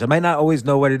change. I might not always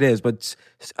know what it is, but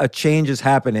a change is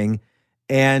happening.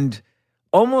 And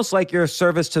almost like your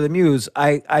service to the muse,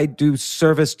 I do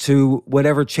service to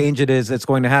whatever change it is that's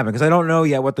going to happen, because I don't know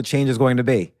yet what the change is going to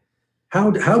be.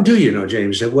 how do you know,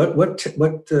 James? How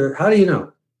do you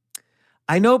know?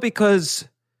 I know because,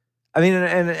 I mean,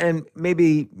 and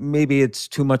maybe it's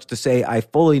too much to say I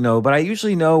fully know, but I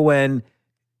usually know when,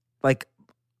 like,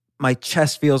 my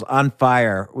chest feels on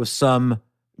fire with some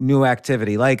new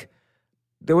activity. Like,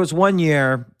 there was one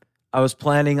year I was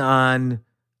planning on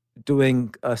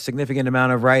doing a significant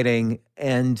amount of writing,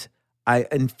 and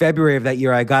in February of that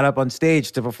year, I got up on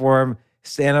stage to perform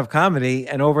stand-up comedy,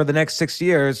 and over the next 6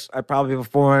 years, I probably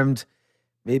performed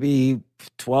maybe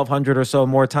 1,200 or so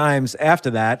more times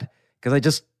after that, because I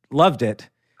just loved it.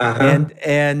 Uh-huh.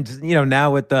 And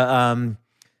now with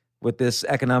this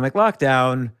economic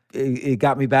lockdown, it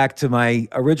got me back to my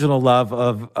original love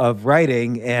of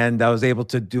writing, and I was able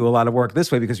to do a lot of work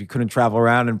this way because we couldn't travel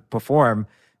around and perform.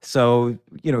 So,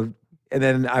 and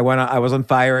then I was on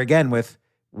fire again with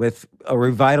a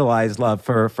revitalized love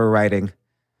for writing.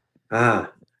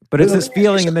 Ah, But it's this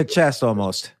feeling in the chest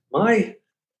almost. I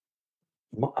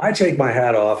take my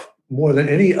hat off more than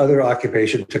any other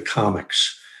occupation to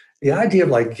comics. The idea of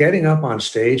like getting up on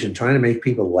stage and trying to make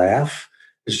people laugh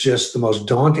is just the most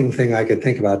daunting thing I could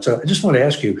think about. So I just want to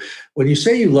ask you, when you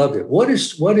say you loved it, what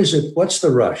is it? What's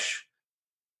the rush?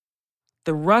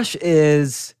 The rush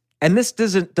is, and this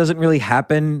doesn't really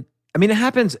happen. I mean, it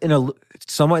happens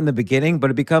somewhat in the beginning,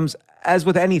 but it becomes, as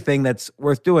with anything that's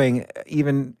worth doing,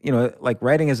 even, like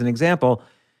writing as an example,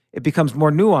 it becomes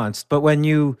more nuanced. But when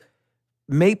you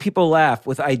make people laugh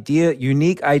with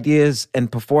unique ideas and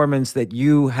performance that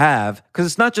you have, because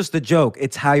it's not just the joke,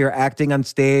 it's how you're acting on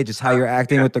stage, it's how you're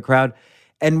acting with the crowd.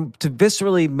 And to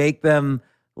viscerally make them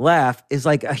laugh is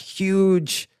like a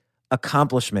huge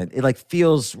accomplishment. It like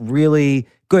feels really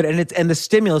good. And the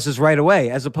stimulus is right away,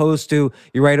 as opposed to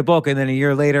you write a book and then a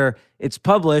year later it's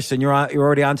published and you're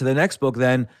already on to the next book.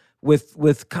 Then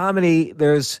with comedy,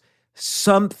 there's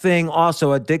something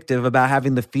also addictive about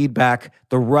having the feedback,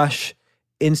 the rush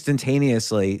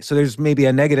instantaneously. So there's maybe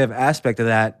a negative aspect of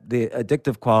that, the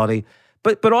addictive quality,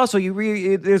 but also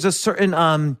there's a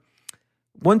certain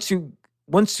once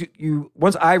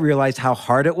I realized how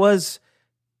hard it was,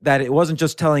 that it wasn't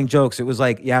just telling jokes. It was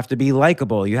like, you have to be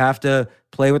likable, you have to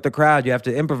play with the crowd, you have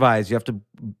to improvise, you have to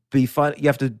be fun, you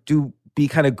have to be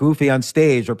kind of goofy on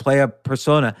stage or play a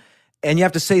persona, and you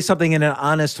have to say something in an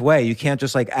honest way. You can't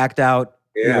just like act out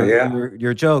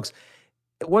your jokes.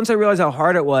 Once I realized how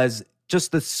hard it was,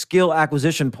 just the skill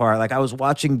acquisition part, like I was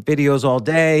watching videos all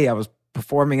day, I was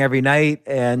performing every night,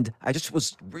 and I just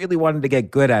was really wanting to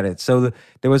get good at it. So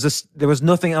there was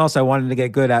nothing else I wanted to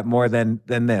get good at more than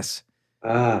this.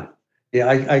 Yeah.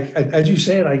 I as you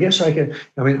say it, I guess I can.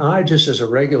 I mean, I just as a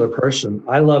regular person,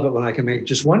 I love it when I can make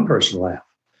just one person laugh.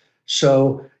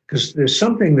 So, because there's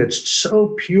something that's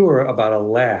so pure about a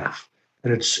laugh,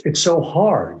 and it's so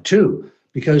hard too,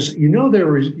 because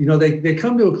they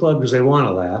come to a club because they want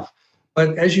to laugh,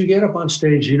 but as you get up on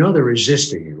stage, they're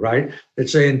resisting you, right? They're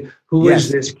saying, "Who is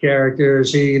this character?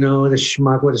 Is he, the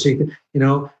schmuck? What is he?"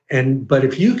 But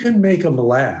if you can make them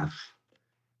laugh,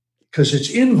 because it's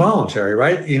involuntary,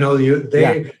 right?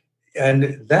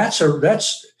 And that's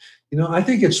I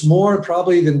think it's more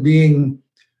probably than being,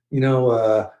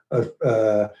 a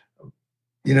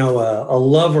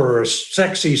lover or a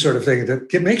sexy sort of thing that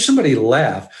can make somebody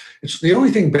laugh. It's the only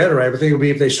thing better, I think, would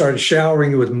be if they started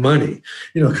showering you with money,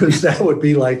 because that would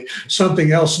be like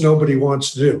something else nobody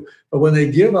wants to do. But when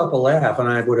they give up a laugh, and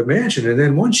I would imagine, and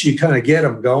then once you kind of get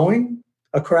them going,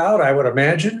 a crowd, I would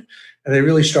imagine, and they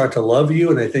really start to love you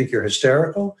and they think you're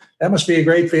hysterical, that must be a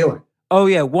great feeling. Oh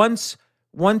yeah. Once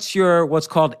you're what's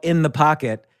called in the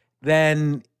pocket,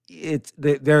 then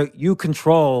you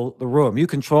control the room. You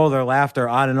control their laughter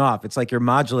on and off. It's like you're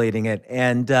modulating it.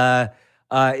 And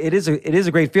it is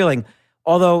a great feeling.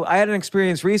 Although I had an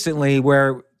experience recently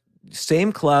where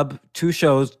same club, 2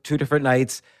 shows, 2 different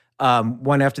nights,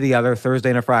 one after the other, Thursday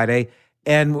and a Friday,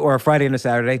 or a Friday and a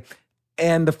Saturday.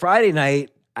 And the Friday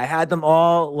night, I had them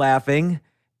all laughing,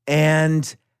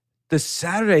 and the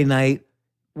Saturday night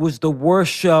was the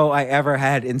worst show I ever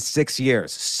had in 6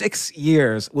 years. 6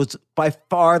 years was by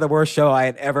far the worst show I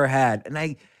had ever had.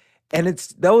 And it's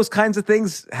those kinds of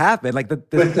things happen. Like the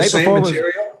With the night same before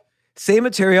material? same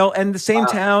material and the same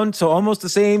town, so almost the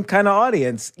same kind of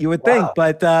audience, you would think.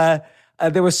 But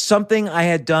there was something I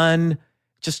had done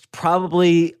just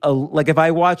probably, like if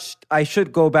I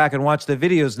should go back and watch the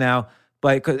videos now,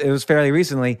 but it was fairly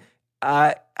recently.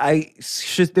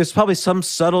 There's probably some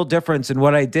subtle difference in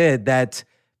what I did that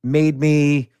made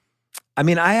me,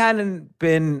 I hadn't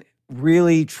been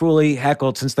really truly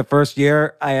heckled since the first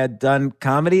year I had done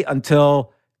comedy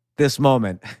until this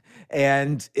moment.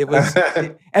 And it was,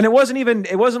 and it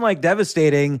wasn't like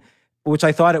devastating, which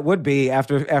I thought it would be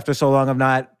after so long of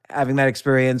not having that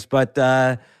experience. But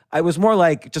I was more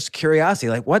like just curiosity,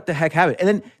 like what the heck happened? And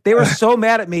then they were so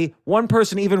mad at me. One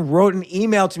person even wrote an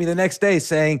email to me the next day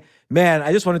saying, "Man,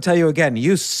 I just want to tell you again,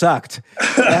 you sucked."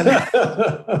 And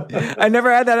I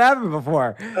never had that happen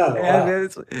before. Oh, wow.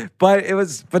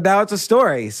 But now it's a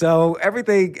story. So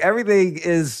everything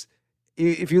is,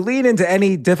 if you lean into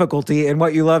any difficulty in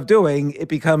what you love doing, it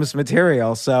becomes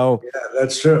material. So yeah,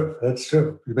 that's true. That's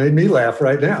true. You made me laugh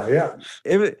right now. Yeah,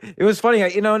 it was funny,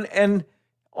 and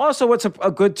also what's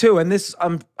a good too. And this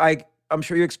I'm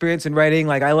sure you experience in writing.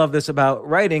 Like I love this about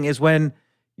writing is when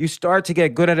you start to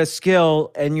get good at a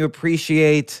skill and you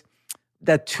appreciate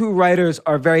that 2 writers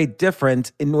are very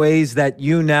different in ways that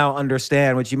you now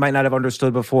understand, which you might not have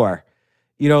understood before.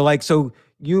 So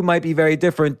you might be very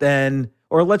different than,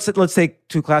 or let's take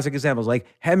 2 classic examples. Like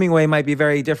Hemingway might be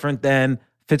very different than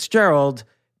Fitzgerald,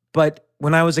 but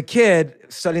when I was a kid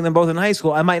studying them both in high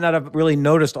school, I might not have really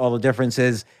noticed all the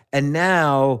differences. And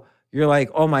now you're like,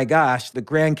 oh my gosh, the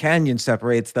Grand Canyon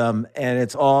separates them and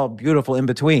it's all beautiful in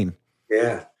between.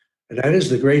 Yeah. And that is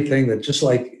the great thing, that just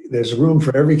like there's room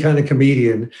for every kind of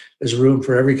comedian, there's room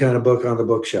for every kind of book on the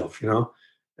bookshelf,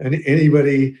 And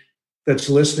anybody that's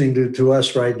listening to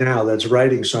us right now that's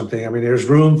writing something, there's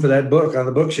room for that book on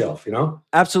the bookshelf,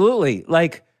 Absolutely.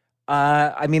 Like,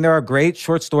 there are great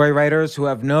short story writers who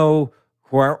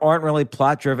aren't really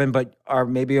plot driven, but are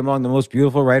maybe among the most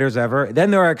beautiful writers ever.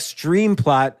 Then there are extreme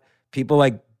plot people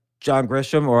like John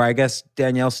Grisham, or I guess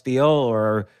Danielle Steele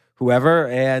or whoever,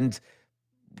 and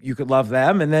you could love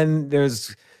them. And then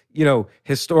there's,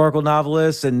 historical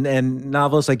novelists and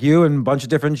novelists like you and a bunch of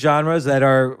different genres that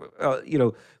are,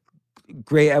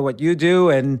 great at what you do,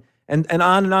 and on and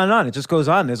on and on. It just goes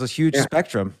on. There's a huge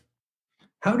spectrum.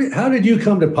 How did you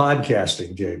come to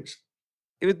podcasting, James?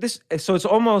 So it's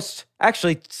almost,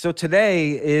 so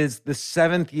today is the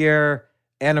 7th year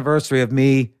anniversary of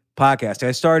me podcasting.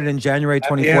 I started in January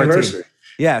 2014.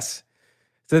 Yes.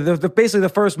 So basically the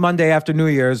first Monday after New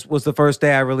Year's was the first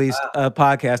day I released a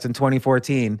podcast in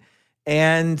 2014.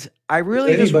 And I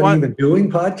really was anybody even doing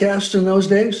podcasts in those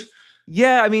days?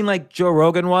 Yeah, like Joe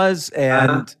Rogan was,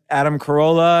 and Adam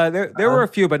Carolla. There were a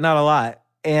few, but not a lot.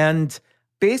 And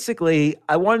basically,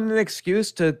 I wanted an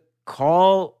excuse to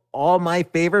call all my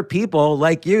favorite people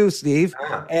like you, Steve,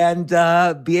 and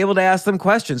be able to ask them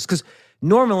questions. Because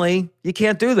normally, you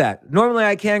can't do that. Normally,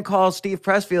 I can't call Steve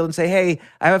Pressfield and say, "Hey,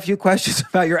 I have a few questions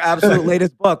about your absolute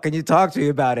latest book. Can you talk to me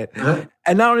about it?"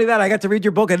 And not only that, I got to read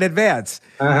your book in advance.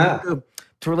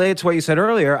 To relate to what you said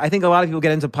earlier, I think a lot of people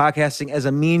get into podcasting as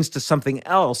a means to something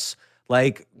else,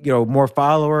 like, more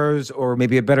followers or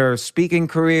maybe a better speaking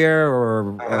career,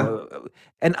 or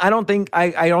and I don't think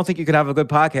you could have a good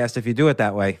podcast if you do it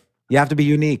that way. You have to be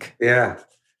unique. Yeah.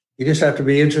 You just have to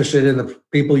be interested in the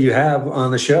people you have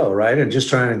on the show, right? And just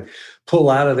trying to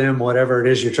pull out of them whatever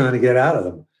it is you're trying to get out of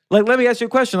them. Like, let me ask you a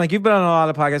question. Like, you've been on a lot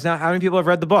of podcasts now. How many people have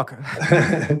read the book?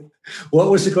 What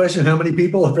was the question? How many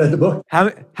people have read the book?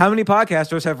 How many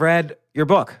podcasters have read your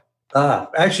book?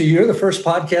 Actually, you're the first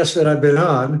podcast that I've been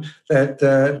on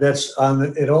that's on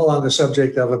the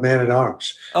subject of a man at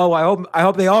arms. Oh, I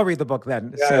hope they all read the book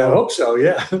then. Yeah, I hope so.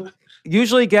 Yeah.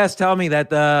 Usually, guests tell me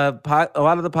that a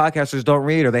lot of the podcasters don't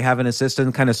read, or they have an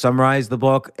assistant kind of summarize the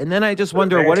book, and then I just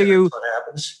wonder, what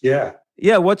happens? Yeah.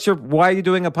 Yeah, why are you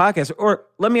doing a podcast? Or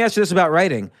let me ask you this about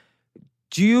writing.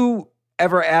 Do you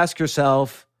ever ask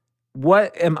yourself,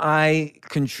 what am I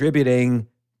contributing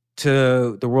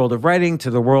to the world of writing,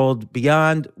 to the world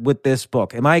beyond with this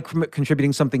book? Am I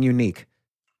contributing something unique?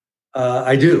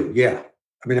 I do, yeah.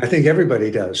 I think everybody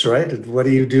does, right? What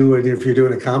do you do if you're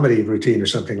doing a comedy routine or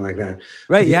something like that?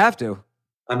 Right, you have to.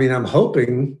 I'm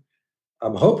hoping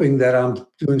I'm hoping that I'm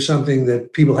doing something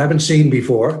that people haven't seen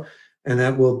before, and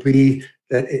that will be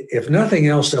that if nothing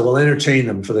else, that will entertain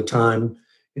them for the time,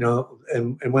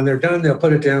 and when they're done, they'll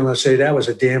put it down and they'll say, that was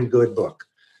a damn good book.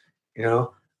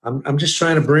 I'm just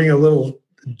trying to bring a little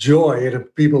joy into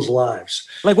people's lives.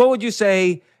 Like, what would you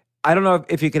say? I don't know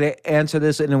if you could answer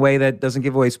this in a way that doesn't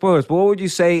give away spoilers, but what would you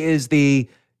say is the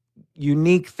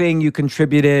unique thing you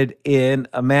contributed in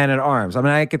A Man at Arms? I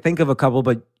mean, I could think of a couple,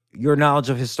 but your knowledge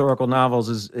of historical novels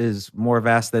is more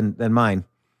vast than mine.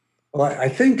 Well, I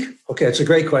think, okay, it's a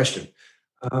great question.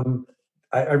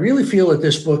 I really feel that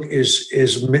this book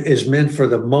is meant for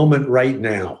the moment right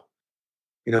now.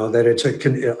 That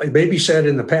it may be said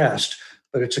in the past,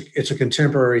 but it's a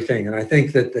contemporary thing. And I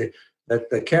think that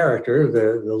the character,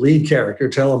 the lead character,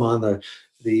 Telamon,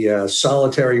 the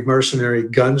solitary mercenary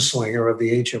gunslinger of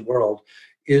the ancient world,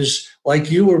 is like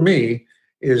you or me.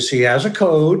 He has a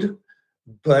code,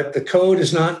 but the code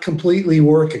is not completely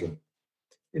working.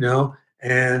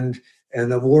 And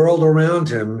the world around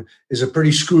him is a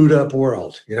pretty screwed up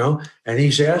world, and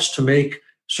he's asked to make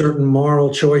certain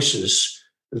moral choices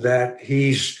that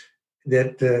he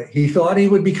thought he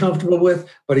would be comfortable with,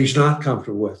 but he's not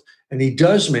comfortable with. And he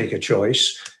does make a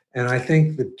choice. And I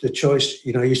think that the choice,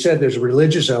 you said there's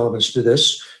religious elements to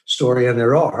this story, and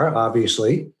there are,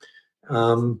 obviously.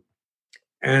 And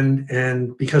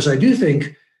because I do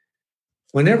think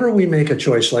whenever we make a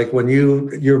choice, like when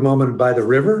your moment by the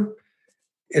river,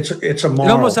 it's a moral.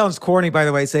 It almost sounds corny, by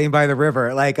the way, saying by the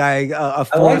river, like a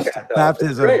forced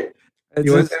baptism.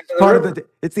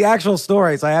 It's the actual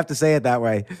story, so I have to say it that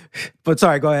way. But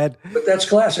sorry, go ahead. But that's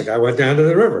classic. I went down to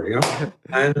the river,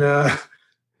 and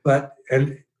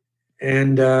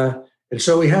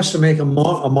so he has to make a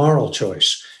moral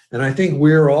choice. And I think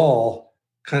we're all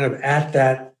kind of at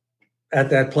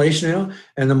that place now.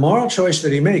 And the moral choice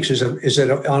that he makes is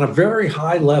on a very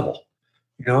high level.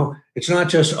 It's not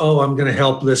just, I'm going to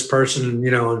help this person,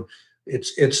 and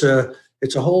it's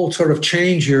a whole sort of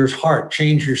change your heart,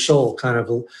 change your soul kind of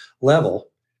level,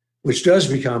 which does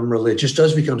become religious,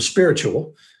 does become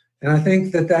spiritual. And I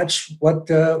think that that's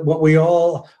what we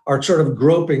all are sort of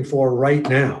groping for right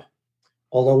now,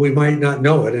 although we might not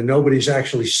know it and nobody's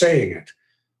actually saying it.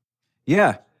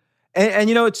 Yeah. And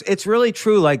it's really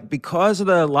true. Like, because of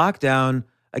the lockdown,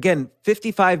 again,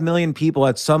 55 million people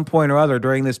at some point or other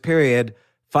during this period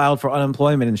filed for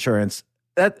unemployment insurance.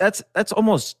 That's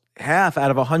almost half out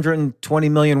of 120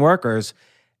 million workers.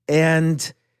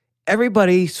 And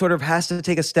everybody sort of has to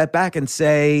take a step back and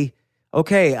say,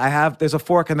 okay, there's a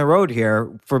fork in the road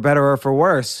here, for better or for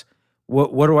worse.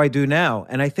 What do I do now?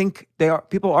 And I think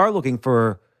people are looking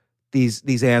for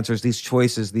these answers, these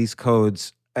choices, these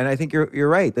codes. And I think you're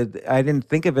right. That I didn't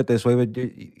think of it this way, but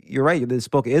you're right. This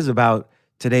book is about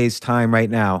today's time right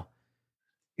now.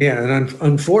 Yeah, and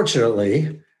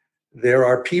unfortunately, there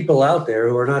are people out there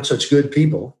who are not such good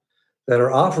people that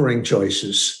are offering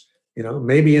choices.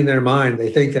 Maybe in their mind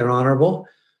they think they're honorable,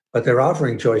 but they're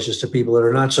offering choices to people that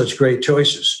are not such great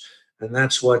choices. And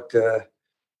that's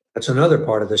another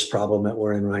part of this problem that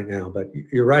we're in right now. But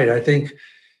you're right. I think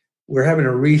we're having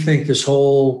to rethink this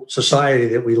whole society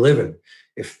that we live in.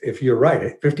 If you're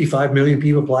right, 55 million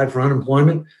people applied for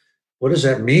unemployment. What does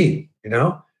that mean?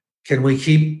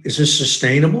 Is this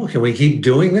sustainable? Can we keep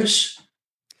doing this?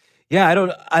 Yeah,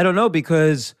 I don't know,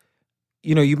 because,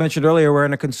 you mentioned earlier we're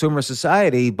in a consumer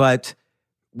society, but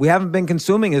we haven't been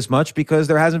consuming as much because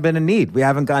there hasn't been a need. We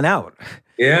haven't gone out.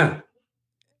 Yeah.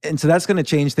 And so that's going to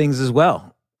change things as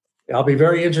well. I'll be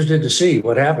very interested to see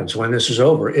what happens when this is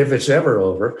over, if it's ever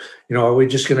over. Are we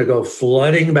just going to go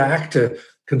flooding back to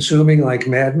consuming like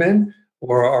madmen,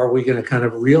 or are we going to kind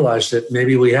of realize that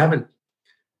maybe we haven't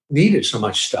needed so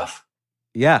much stuff?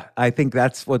 Yeah, I think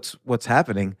that's what's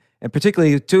happening. And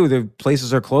particularly, too, the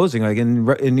places are closing. Like in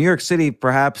New York City,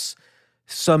 perhaps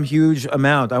some huge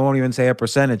amount, I won't even say a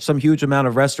percentage, some huge amount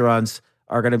of restaurants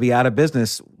are going to be out of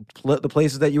business. The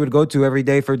places that you would go to every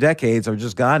day for decades are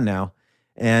just gone now.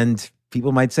 And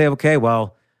people might say, okay,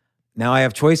 well, now I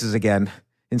have choices again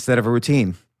instead of a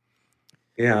routine.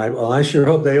 Yeah, I sure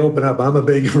hope they open up. I'm a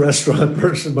big restaurant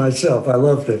person myself. I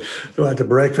love to go out to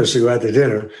breakfast and go out to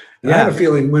dinner. Yeah. I have a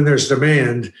feeling when there's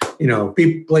demand,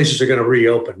 places are going to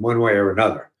reopen one way or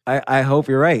another. I hope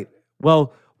you're right.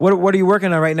 Well, what are you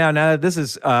working on right now that this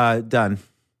is done?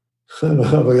 We're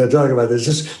going to talk about this.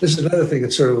 This is another thing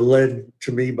that sort of led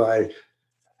to me by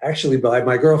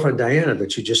my girlfriend, Diana,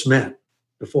 that you just met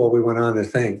before we went on the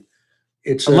thing.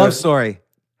 It's a love story.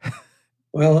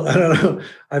 Well, I don't know.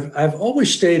 I've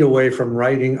always stayed away from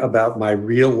writing about my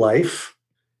real life,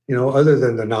 other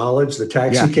than the knowledge, the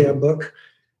taxi cab book.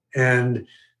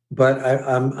 But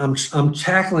I'm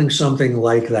tackling something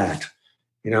like that,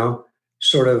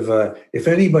 Sort of, if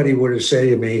anybody were to say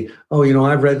to me, "Oh,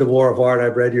 I've read The War of Art,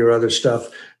 I've read your other stuff,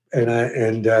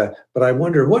 but I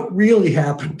wonder what really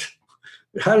happened.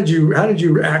 How did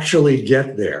you actually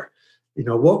get there?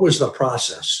 What was the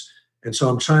process?" And so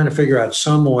I'm trying to figure out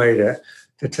some way to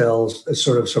tell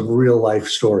sort of some real life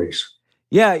stories.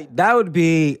 Yeah, that would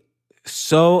be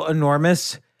so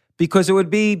enormous because it would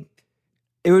be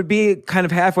kind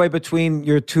of halfway between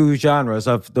your two genres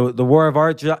of the war of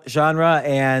art genre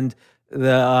and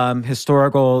the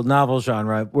historical novel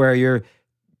genre, where you're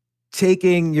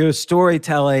taking your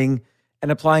storytelling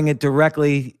and applying it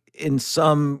directly in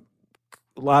some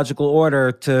logical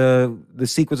order to the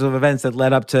sequence of events that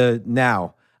led up to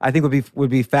now. I think would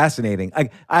be fascinating.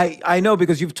 I know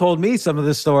because you've told me some of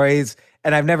the stories,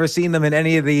 and I've never seen them in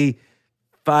any of the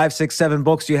 5, 6, 7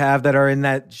 books you have that are in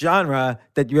that genre,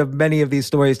 that you have many of these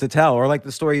stories to tell, or like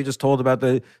the story you just told about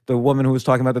the woman who was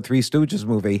talking about the Three Stooges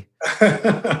movie.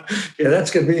 Yeah,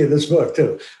 that's going to be in this book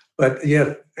too. But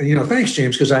yeah, thanks,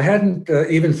 James, because I hadn't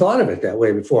even thought of it that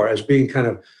way before, as being kind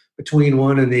of between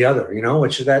one and the other,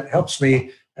 which that helps me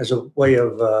as a way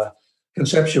of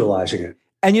conceptualizing it.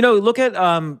 And look at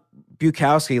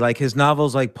Bukowski, like his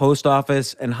novels like Post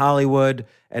Office and Hollywood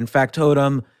and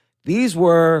Factotum.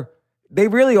 They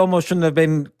really almost shouldn't have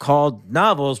been called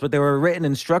novels, but they were written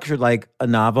and structured like a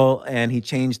novel, and he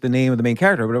changed the name of the main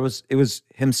character, but it was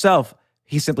himself.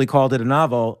 He simply called it a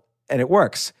novel, and it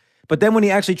works. But then when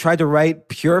he actually tried to write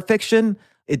pure fiction,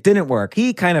 it didn't work.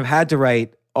 He kind of had to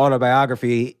write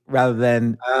autobiography rather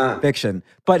than fiction,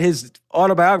 but his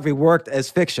autobiography worked as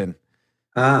fiction.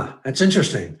 That's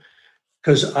interesting,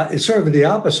 because it's sort of the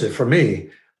opposite for me.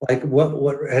 Like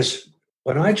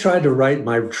when I tried to write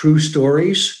my true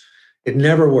stories, it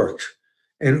never worked.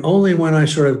 And only when I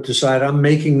sort of decide I'm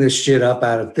making this shit up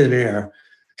out of thin air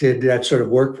did that sort of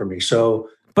work for me. So,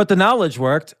 but the knowledge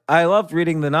worked. I loved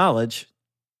reading the knowledge.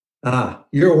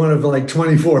 You're one of like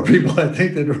 24 people, I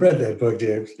think, that read that book,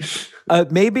 James.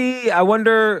 Maybe, I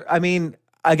wonder, I mean,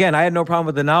 again, I had no problem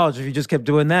with the knowledge if you just kept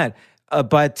doing that.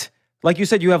 But like you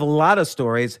said, you have a lot of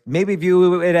stories. Maybe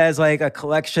view it as like a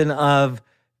collection of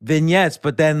vignettes,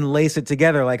 but then lace it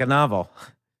together like a novel.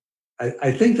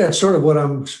 I think that's sort of what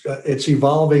it's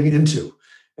evolving into.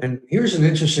 And here's an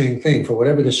interesting thing, for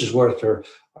whatever this is worth, or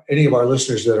any of our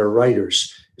listeners that are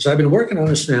writers, is I've been working on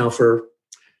this now for,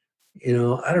 I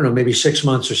don't know, maybe 6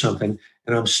 months or something.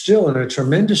 And I'm still in a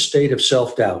tremendous state of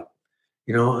self-doubt.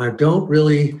 I don't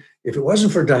really, if it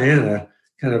wasn't for Diana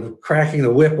kind of cracking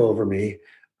the whip over me,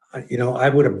 I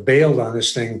would have bailed on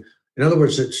this thing. In other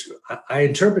words, I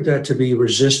interpret that to be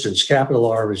resistance, capital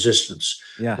R resistance,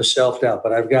 the self-doubt.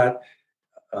 But I've got,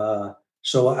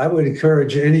 so I would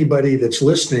encourage anybody that's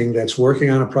listening, that's working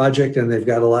on a project and they've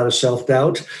got a lot of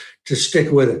self-doubt, to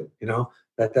stick with it.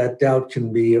 That doubt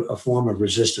can be a form of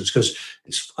resistance, because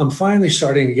I'm finally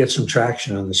starting to get some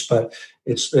traction on this, but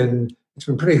it's been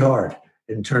pretty hard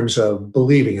in terms of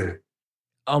believing in it.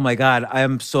 Oh my God, I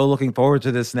am so looking forward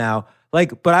to this now.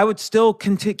 But I would still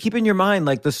keep in your mind,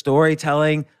 like, the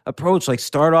storytelling approach, like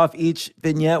start off each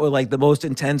vignette with like the most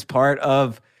intense part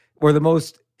of, or the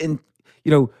most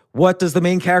what does the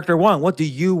main character want? What do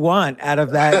you want out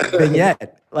of that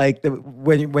vignette? Like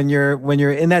when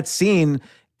you're in that scene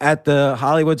at the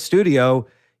Hollywood studio,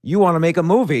 you want to make a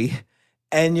movie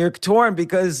and you're torn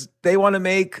because they want to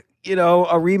make,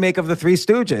 a remake of the Three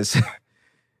Stooges.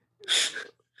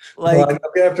 I'm going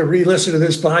to have to re-listen to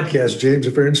this podcast, James,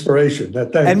 for inspiration.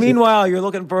 And meanwhile, you're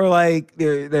looking for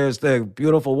there's the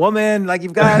beautiful woman. Like,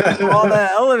 you've got all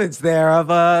the elements there of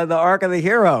the arc of the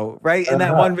hero, right? In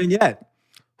that one vignette.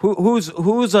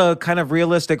 Who's a kind of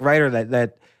realistic writer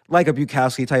that like a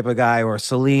Bukowski type of guy, or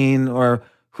Celine, or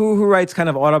who writes kind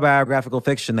of autobiographical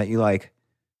fiction that you like?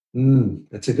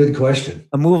 That's a good question.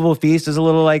 A Movable Feast is a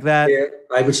little like that. Yeah,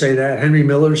 I would say that. Henry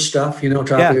Miller's stuff,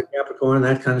 Tropic of Capricorn,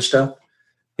 that kind of stuff.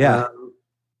 Yeah.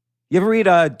 You ever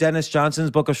read Dennis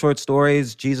Johnson's book of short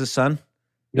stories, Jesus' Son?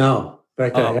 No. In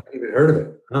fact, I haven't even heard of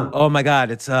it. Oh my God.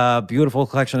 It's a beautiful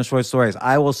collection of short stories.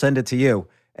 I will send it to you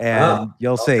and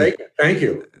you'll see. Thank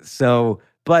you. So,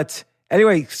 but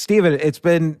anyway, Stephen, it's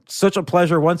been such a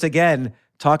pleasure once again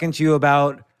talking to you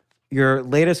about your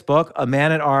latest book, A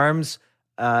Man at Arms.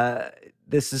 I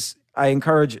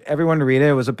encourage everyone to read it.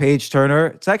 It was a page turner.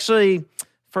 It's actually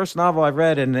first novel I've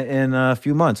read in a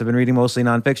few months. I've been reading mostly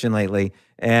nonfiction lately,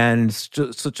 and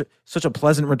such a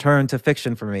pleasant return to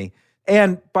fiction for me.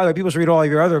 And by the way, people should read all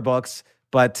of your other books,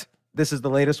 but this is the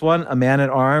latest one, A Man at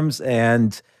Arms,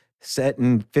 and set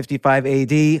in 55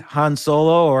 AD, Han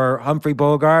Solo or Humphrey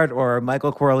Bogart or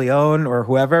Michael Corleone or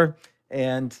whoever,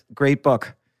 and great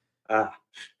book.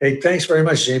 Hey, thanks very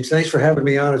much, James. Thanks for having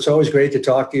me on. It's always great to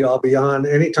talk to you. I'll be on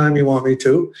anytime you want me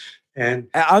to. And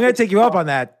I'm going to take you up on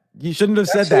that. You shouldn't have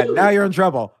said that. Now you're in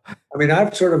trouble. I mean,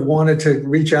 I've sort of wanted to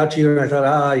reach out to you, and I thought,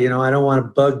 I don't want to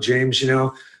bug James,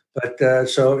 but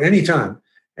so anytime.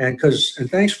 And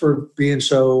thanks for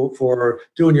for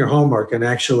doing your homework and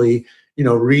actually,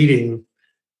 reading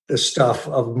the stuff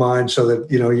of mine so that,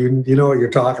 you know what you're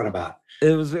talking about.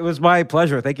 It was my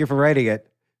pleasure. Thank you for writing it.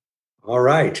 All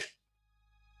right.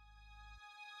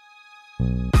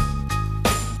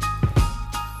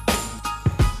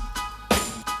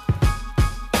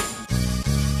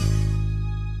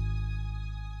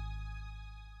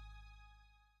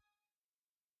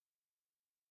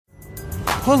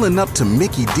 Pulling up to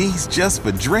Mickey D's just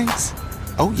for drinks?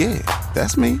 Oh yeah,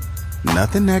 that's me.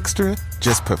 Nothing extra,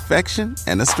 just perfection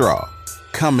and a straw.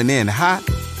 Coming in hot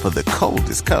for the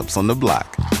coldest cups on the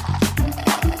block.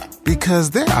 Because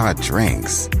there are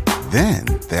drinks. Then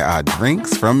there are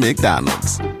drinks from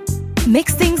McDonald's.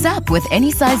 Mix things up with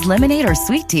any size lemonade or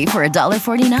sweet tea for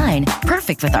 $1.49.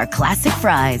 Perfect with our classic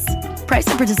fries. Price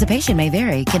and participation may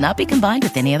vary. Cannot be combined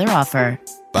with any other offer.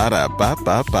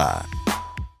 Ba-da-ba-ba-ba.